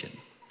vacation.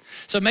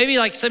 So maybe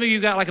like some of you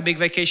got like a big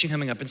vacation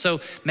coming up. And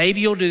so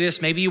maybe you'll do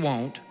this, maybe you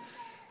won't.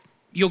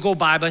 You'll go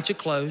buy a bunch of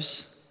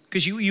clothes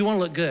because you want to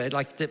look good.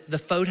 Like the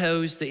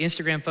photos, the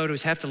Instagram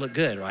photos have to look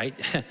good, right?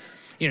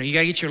 You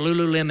gotta get your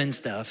Lululemon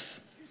stuff,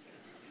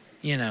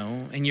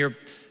 and your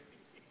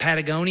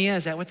Patagonia,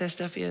 is that what that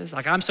stuff is?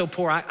 Like I'm so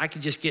poor, I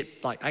could just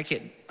get like, I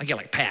get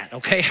like Pat,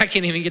 okay? I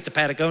can't even get the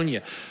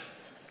Patagonia.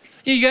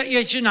 You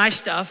got your nice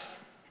stuff.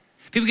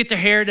 People get their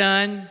hair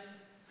done,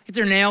 get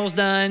their nails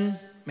done.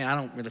 I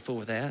don't really fool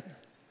with that.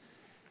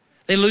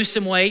 They lose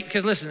some weight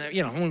because listen,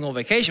 I want to go on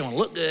vacation. I want to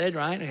look good,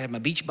 right? I have my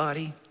beach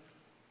body.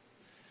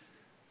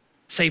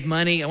 Save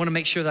money. I want to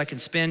make sure that I can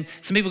spend.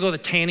 Some people go to the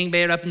tanning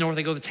bed up north.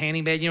 They go to the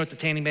tanning bed. You know what the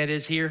tanning bed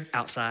is here?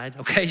 Outside.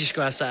 Okay, just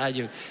go outside.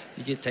 You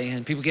get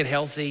tan. People get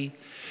healthy.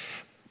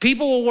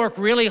 People will work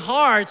really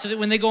hard so that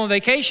when they go on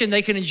vacation,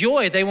 they can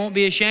enjoy it. They won't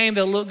be ashamed.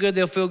 They'll look good.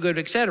 They'll feel good,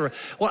 etc.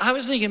 Well, I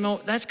was thinking,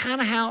 well, that's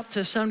kind of how,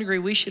 to some degree,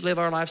 we should live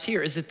our lives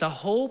here, is that the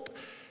hope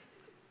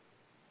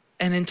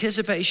and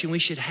anticipation we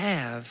should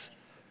have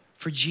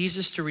for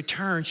Jesus to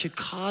return should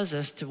cause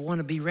us to want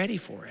to be ready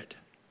for it,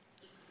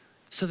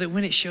 so that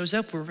when it shows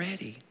up, we're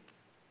ready.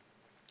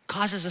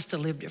 Causes us to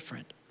live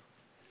different.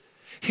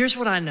 Here's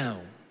what I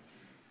know.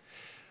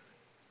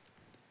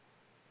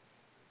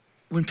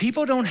 When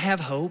people don't have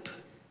hope,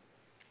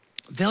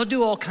 they'll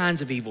do all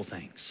kinds of evil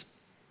things.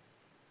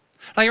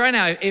 Like right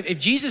now, if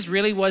Jesus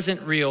really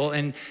wasn't real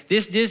and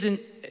this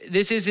isn't,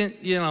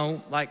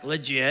 like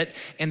legit,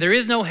 and there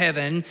is no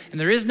heaven and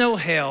there is no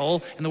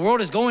hell and the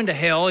world is going to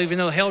hell even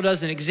though hell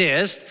doesn't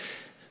exist,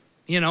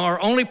 our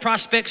only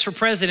prospects for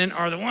president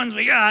are the ones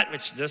we got,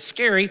 which is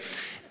scary.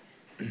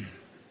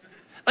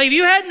 Like if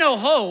you had no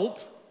hope,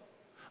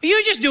 you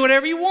would just do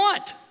whatever you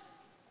want.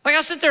 Like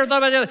I sit there and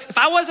thought about that. If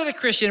I wasn't a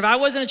Christian, if I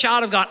wasn't a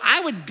child of God,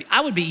 I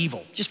would be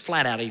evil, just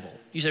flat out evil.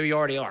 You say, you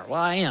already are. Well,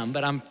 I am,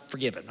 but I'm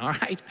forgiven, all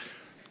right?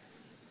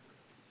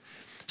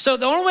 So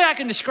the only way I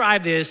can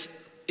describe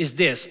this is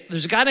this.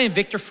 There's a guy named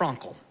Viktor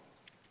Frankl.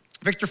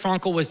 Viktor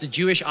Frankl was the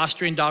Jewish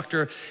Austrian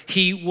doctor.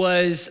 He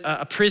was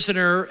a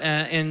prisoner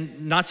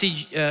in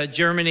Nazi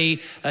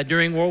Germany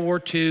during World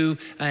War II,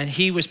 and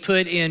he was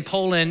put in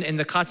Poland in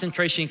the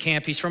concentration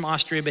camp. He's from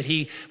Austria, but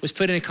he was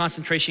put in a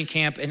concentration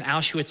camp in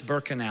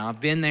Auschwitz-Birkenau.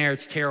 I've been there,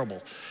 it's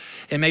terrible.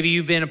 And maybe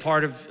you've been a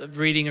part of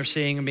reading or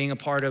seeing and being a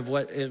part of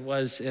what it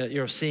was,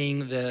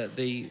 seeing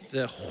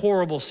the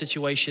horrible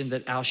situation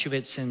that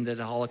Auschwitz and that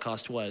the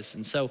Holocaust was.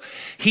 And so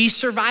he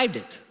survived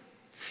it.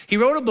 He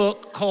wrote a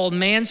book called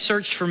Man's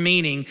Search for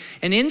Meaning.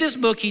 And in this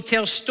book, he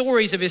tells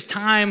stories of his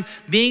time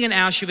being in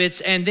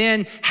Auschwitz and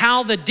then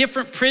how the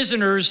different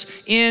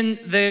prisoners in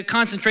the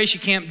concentration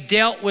camp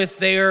dealt with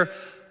their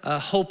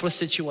hopeless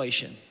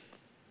situation.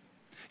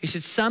 He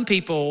said, some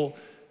people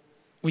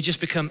we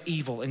just become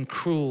evil and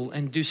cruel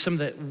and do some of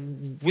the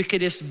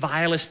wickedest,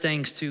 vilest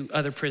things to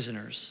other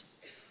prisoners.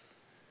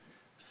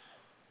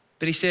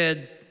 But he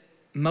said,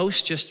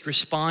 most just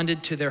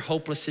responded to their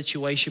hopeless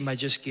situation by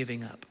just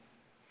giving up.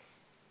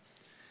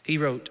 He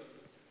wrote,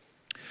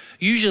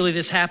 usually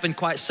this happened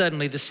quite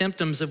suddenly, the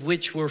symptoms of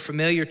which were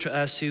familiar to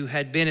us who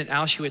had been at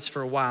Auschwitz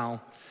for a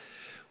while.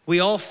 We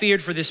all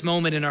feared for this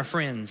moment in our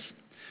friends.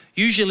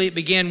 Usually it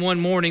began one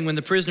morning when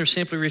the prisoner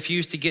simply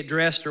refused to get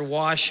dressed or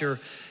wash or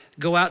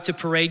go out to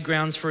parade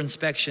grounds for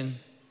inspection.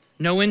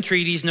 No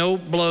entreaties, no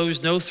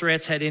blows, no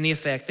threats had any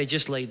effect. They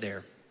just laid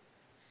there.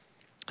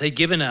 They'd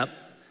given up.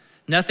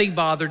 Nothing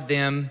bothered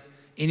them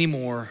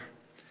anymore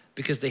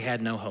because they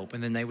had no hope,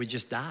 and then they would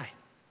just die.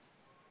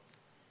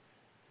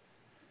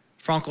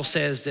 Frankl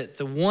says that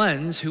the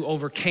ones who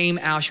overcame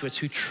Auschwitz,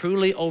 who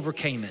truly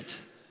overcame it,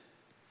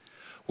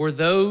 were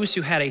those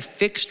who had a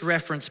fixed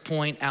reference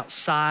point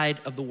outside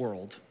of the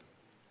world.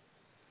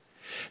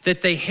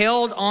 That they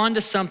held on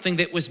to something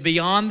that was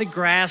beyond the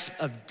grasp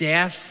of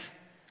death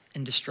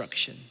and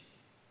destruction.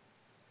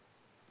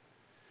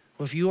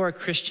 Well, if you are a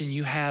Christian,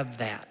 you have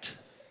that.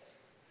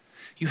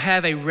 You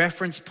have a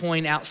reference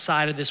point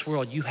outside of this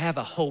world. You have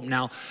a hope.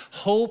 Now,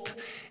 hope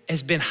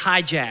has been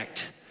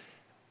hijacked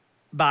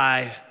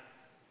by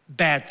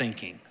bad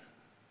thinking.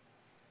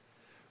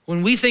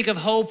 When we think of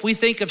hope, we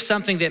think of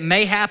something that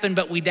may happen,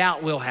 but we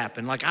doubt will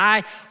happen. Like,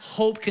 I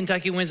hope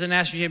Kentucky wins the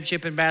national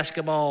championship in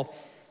basketball.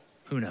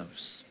 Who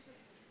knows?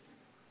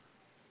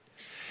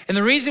 And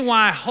the reason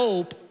why I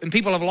hope, and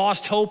people have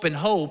lost hope and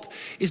hope,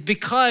 is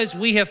because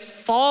we have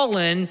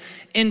fallen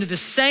into the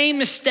same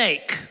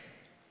mistake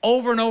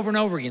over and over and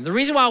over again. The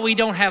reason why we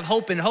don't have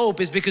hope and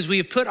hope is because we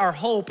have put our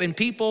hope in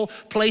people,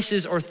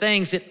 places, or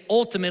things that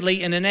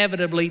ultimately and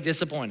inevitably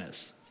disappoint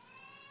us.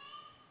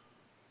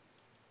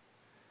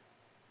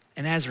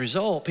 And as a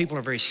result, people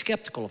are very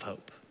skeptical of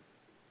hope.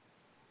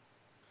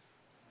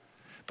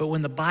 But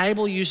when the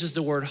Bible uses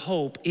the word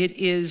hope, it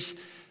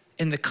is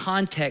in the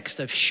context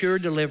of sure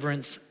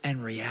deliverance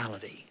and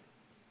reality.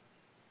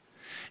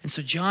 And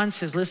so John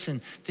says,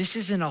 listen, this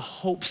isn't a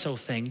hope-so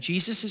thing.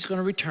 Jesus is going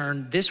to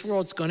return. This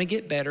world's going to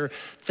get better.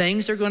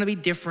 Things are going to be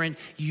different.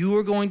 You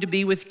are going to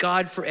be with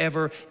God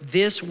forever.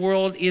 This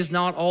world is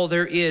not all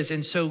there is.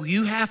 And so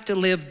you have to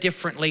live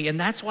differently. And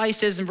that's why he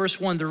says in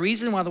verse 1, the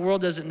reason why the world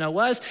doesn't know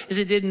us is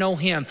it didn't know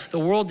him. The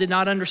world did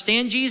not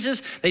understand Jesus.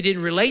 They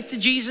didn't relate to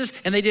Jesus,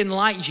 and they didn't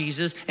like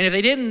Jesus. And if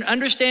they didn't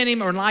understand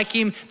him or like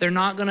him, they're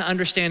not going to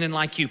understand and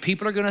like you.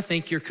 People are going to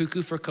think you're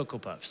cuckoo for Cocoa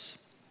Puffs.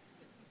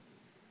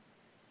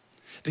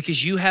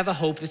 Because you have a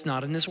hope that's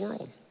not in this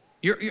world.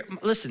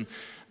 Listen,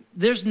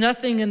 there's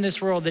nothing in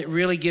this world that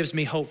really gives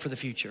me hope for the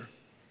future.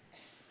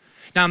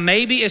 Now,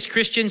 maybe as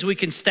Christians, we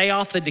can stay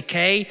off the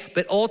decay,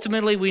 but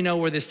ultimately we know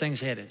where this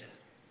thing's headed.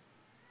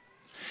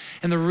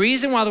 And the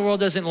reason why the world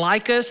doesn't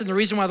like us and the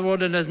reason why the world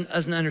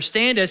doesn't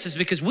understand us is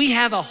because we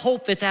have a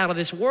hope that's out of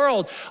this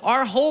world.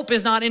 Our hope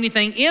is not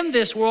anything in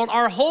this world.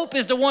 Our hope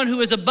is the one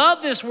who is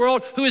above this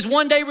world, who is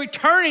one day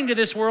returning to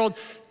this world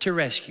to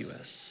rescue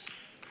us.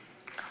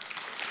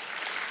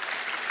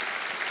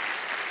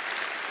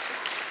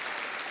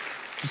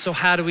 And so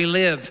how do we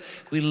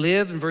live? We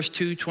live in verse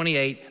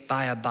 2:28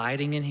 by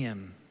abiding in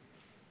him.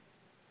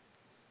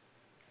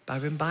 By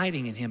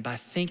abiding in him, by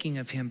thinking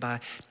of him, by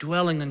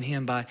dwelling on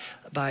him, by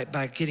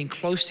getting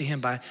close to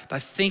him, by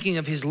thinking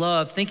of his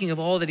love, thinking of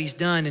all that he's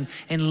done,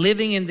 and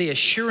living in the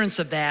assurance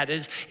of that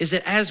is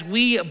that as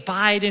we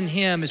abide in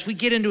him, as we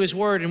get into his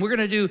word, and we're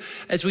gonna do,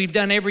 as we've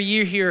done every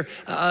year here,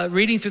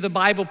 reading through the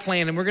Bible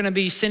plan, and we're gonna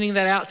be sending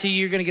that out to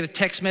you. You're gonna get a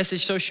text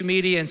message, social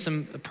media, and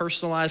some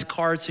personalized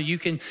cards so you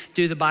can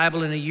do the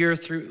Bible in a year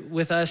through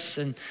with us.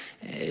 And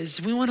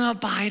as we wanna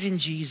abide in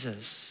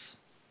Jesus.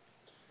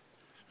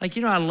 Like,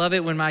 I love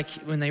it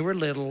when they were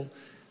little,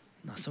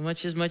 not so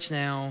much as much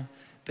now,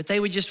 but they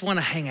would just want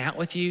to hang out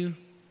with you.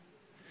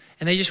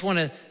 And they just want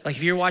to, like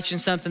if you're watching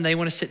something, they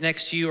want to sit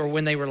next to you, or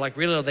when they were like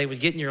really little, they would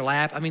get in your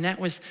lap. I mean, that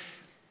was,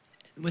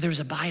 where there was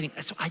abiding.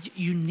 So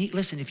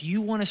listen, if you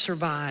want to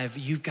survive,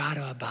 you've got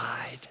to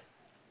abide.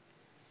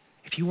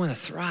 If you want to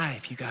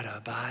thrive, you got to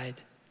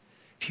abide.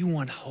 If you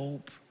want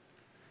hope,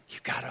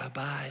 you've got to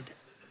abide.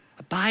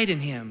 Abide in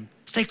him,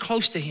 stay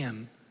close to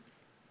him.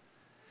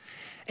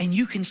 And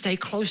you can stay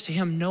close to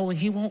him knowing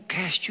he won't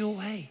cast you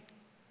away.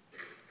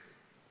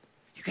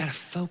 You got to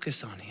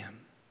focus on him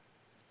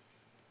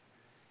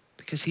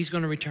because he's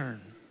going to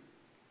return.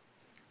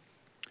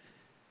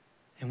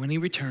 And when he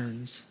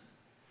returns,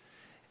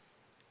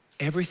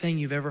 everything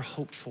you've ever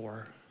hoped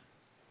for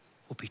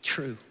will be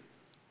true.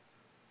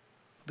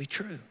 Will be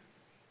true.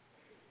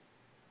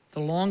 The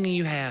longing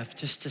you have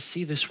just to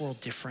see this world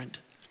different,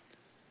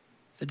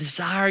 the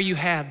desire you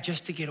have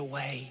just to get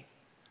away,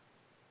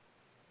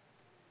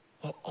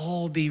 will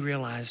all be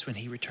realized when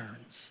he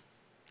returns.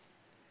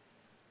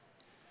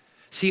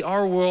 See,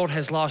 our world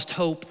has lost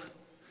hope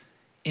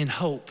in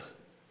hope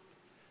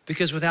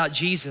because without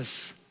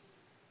Jesus,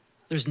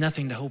 there's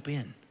nothing to hope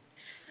in.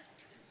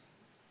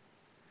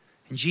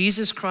 And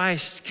Jesus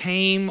Christ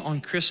came on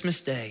Christmas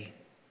Day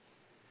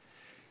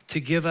to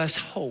give us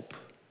hope,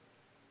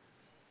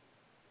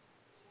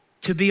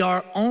 to be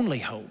our only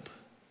hope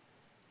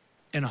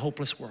in a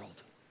hopeless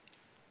world.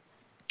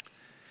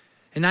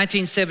 In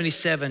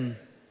 1977,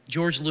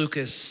 George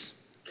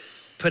Lucas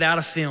put out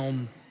a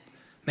film,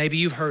 maybe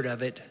you've heard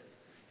of it.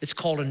 It's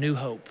called A New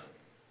Hope.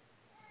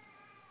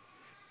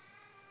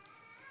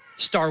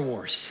 Star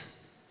Wars.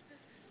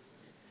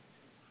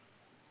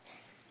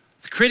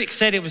 The critics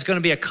said it was going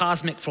to be a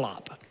cosmic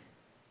flop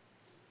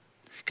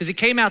because it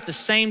came out the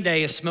same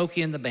day as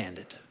Smokey and the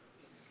Bandit.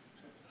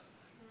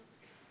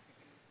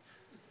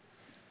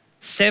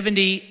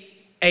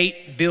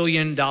 $78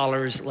 billion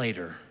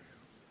later,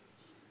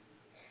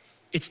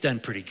 it's done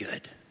pretty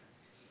good.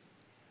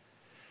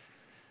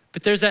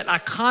 But there's that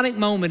iconic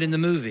moment in the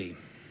movie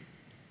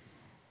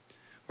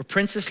where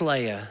Princess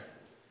Leia,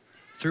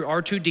 through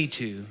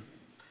R2-D2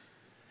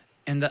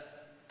 and the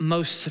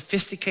most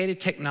sophisticated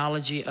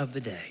technology of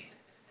the day,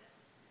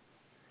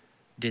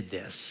 did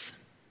this.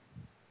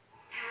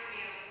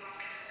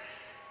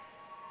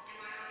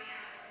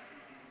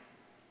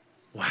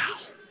 Wow.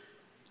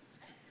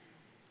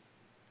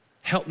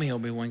 Help me,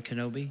 Obi-Wan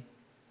Kenobi.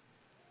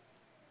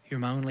 You're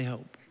my only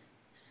hope.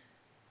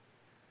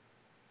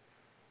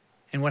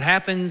 And what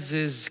happens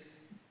is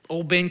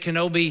old Ben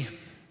Kenobi,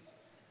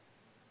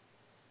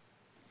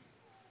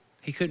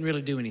 he couldn't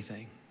really do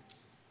anything.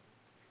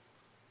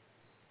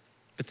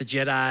 But the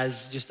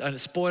Jedis, just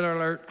spoiler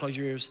alert, close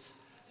your ears.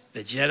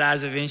 The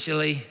Jedis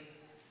eventually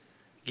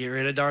get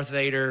rid of Darth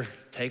Vader,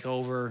 take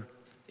over,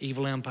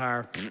 evil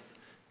empire.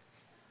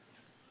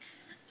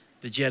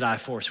 The Jedi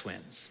Force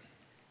wins.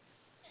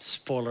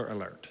 Spoiler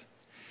alert.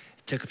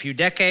 It took a few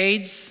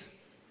decades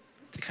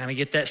to kind of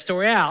get that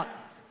story out,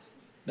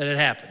 but it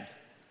happened.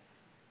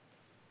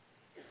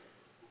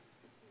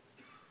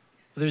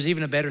 There's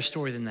even a better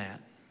story than that.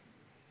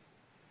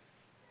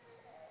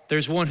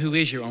 There's one who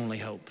is your only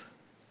hope,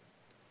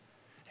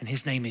 and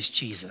his name is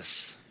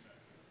Jesus.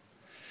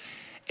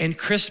 And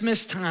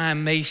Christmas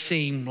time may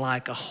seem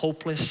like a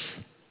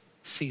hopeless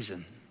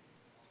season,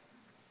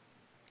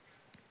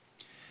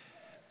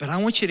 but I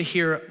want you to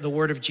hear the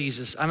word of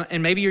Jesus.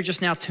 And maybe you're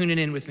just now tuning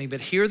in with me, but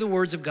hear the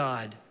words of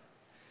God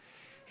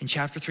in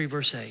chapter 3,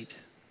 verse 8,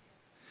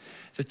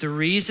 that the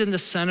reason the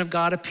Son of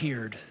God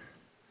appeared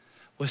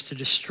was to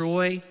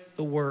destroy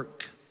the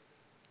work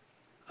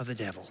of the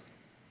devil.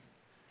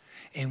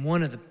 And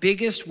one of the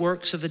biggest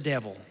works of the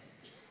devil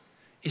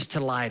is to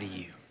lie to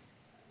you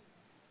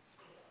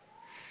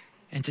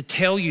and to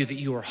tell you that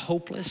you are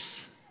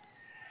hopeless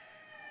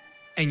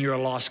and you're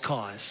a lost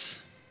cause.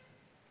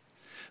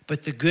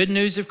 But the good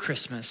news of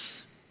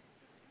Christmas,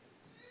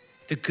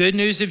 the good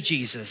news of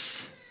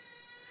Jesus,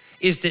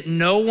 is that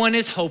no one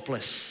is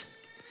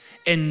hopeless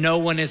and no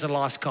one is a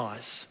lost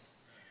cause.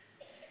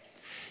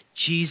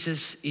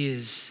 Jesus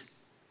is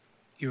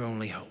your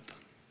only hope.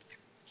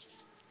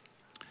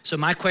 So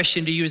my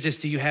question to you is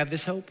this: do you have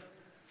this hope?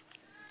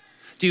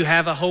 Do you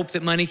have a hope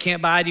that money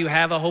can't buy? Do you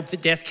have a hope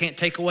that death can't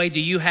take away? Do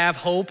you have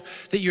hope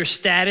that your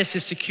status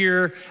is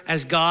secure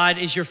as God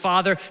is your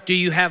Father? Do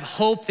you have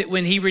hope that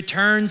when he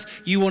returns,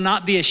 you will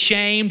not be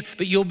ashamed,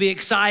 but you'll be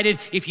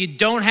excited? If you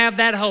don't have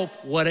that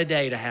hope, what a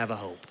day to have a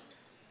hope.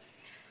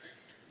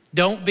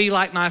 Don't be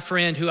like my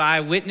friend who I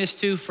witnessed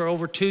to for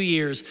over 2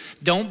 years.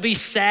 Don't be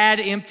sad,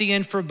 empty,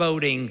 and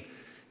foreboding,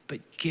 but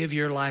give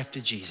your life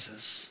to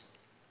Jesus.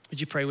 Would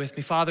you pray with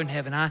me? Father in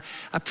heaven, I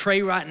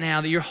pray right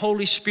now that your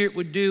Holy Spirit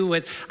would do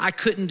what I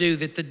couldn't do,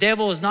 that the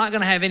devil is not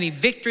gonna have any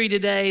victory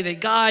today,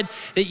 that God,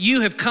 that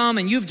you have come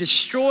and you've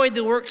destroyed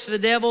the works of the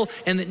devil,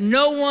 and that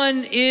no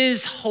one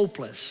is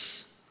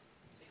hopeless,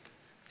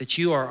 that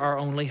you are our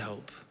only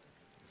hope.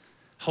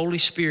 Holy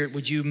Spirit,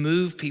 would you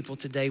move people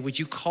today? Would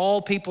you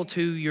call people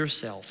to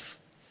yourself?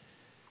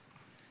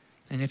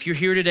 And if you're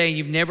here today and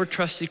you've never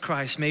trusted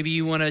Christ, maybe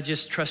you wanna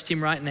just trust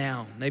him right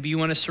now. Maybe you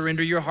wanna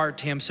surrender your heart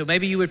to him. So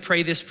maybe you would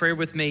pray this prayer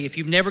with me. If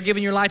you've never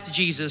given your life to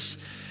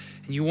Jesus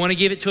and you wanna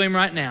give it to him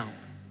right now,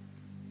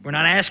 we're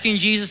not asking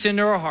Jesus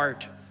into our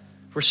heart.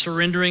 We're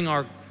surrendering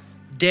our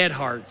dead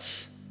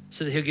hearts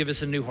so that he'll give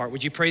us a new heart.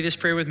 Would you pray this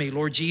prayer with me?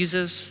 Lord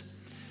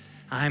Jesus,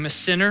 I am a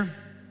sinner.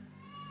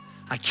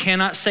 I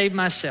cannot save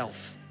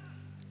myself.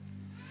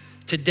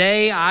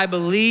 Today I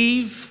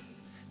believe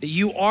that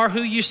you are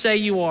who you say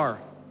you are,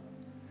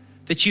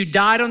 that you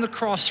died on the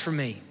cross for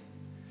me,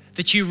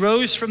 that you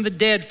rose from the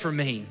dead for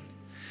me.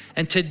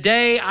 And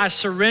today I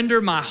surrender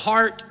my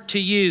heart to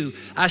you.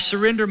 I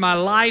surrender my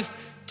life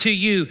to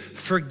you.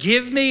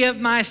 Forgive me of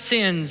my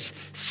sins.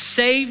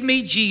 Save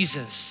me,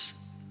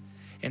 Jesus,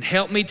 and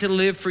help me to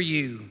live for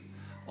you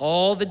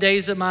all the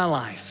days of my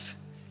life.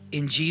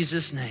 In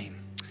Jesus' name,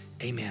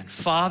 amen.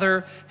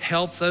 Father,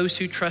 help those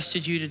who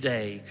trusted you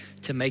today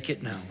to make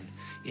it known.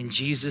 In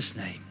Jesus'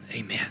 name,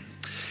 amen.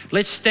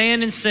 Let's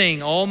stand and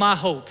sing, All My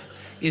Hope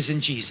is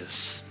in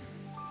Jesus.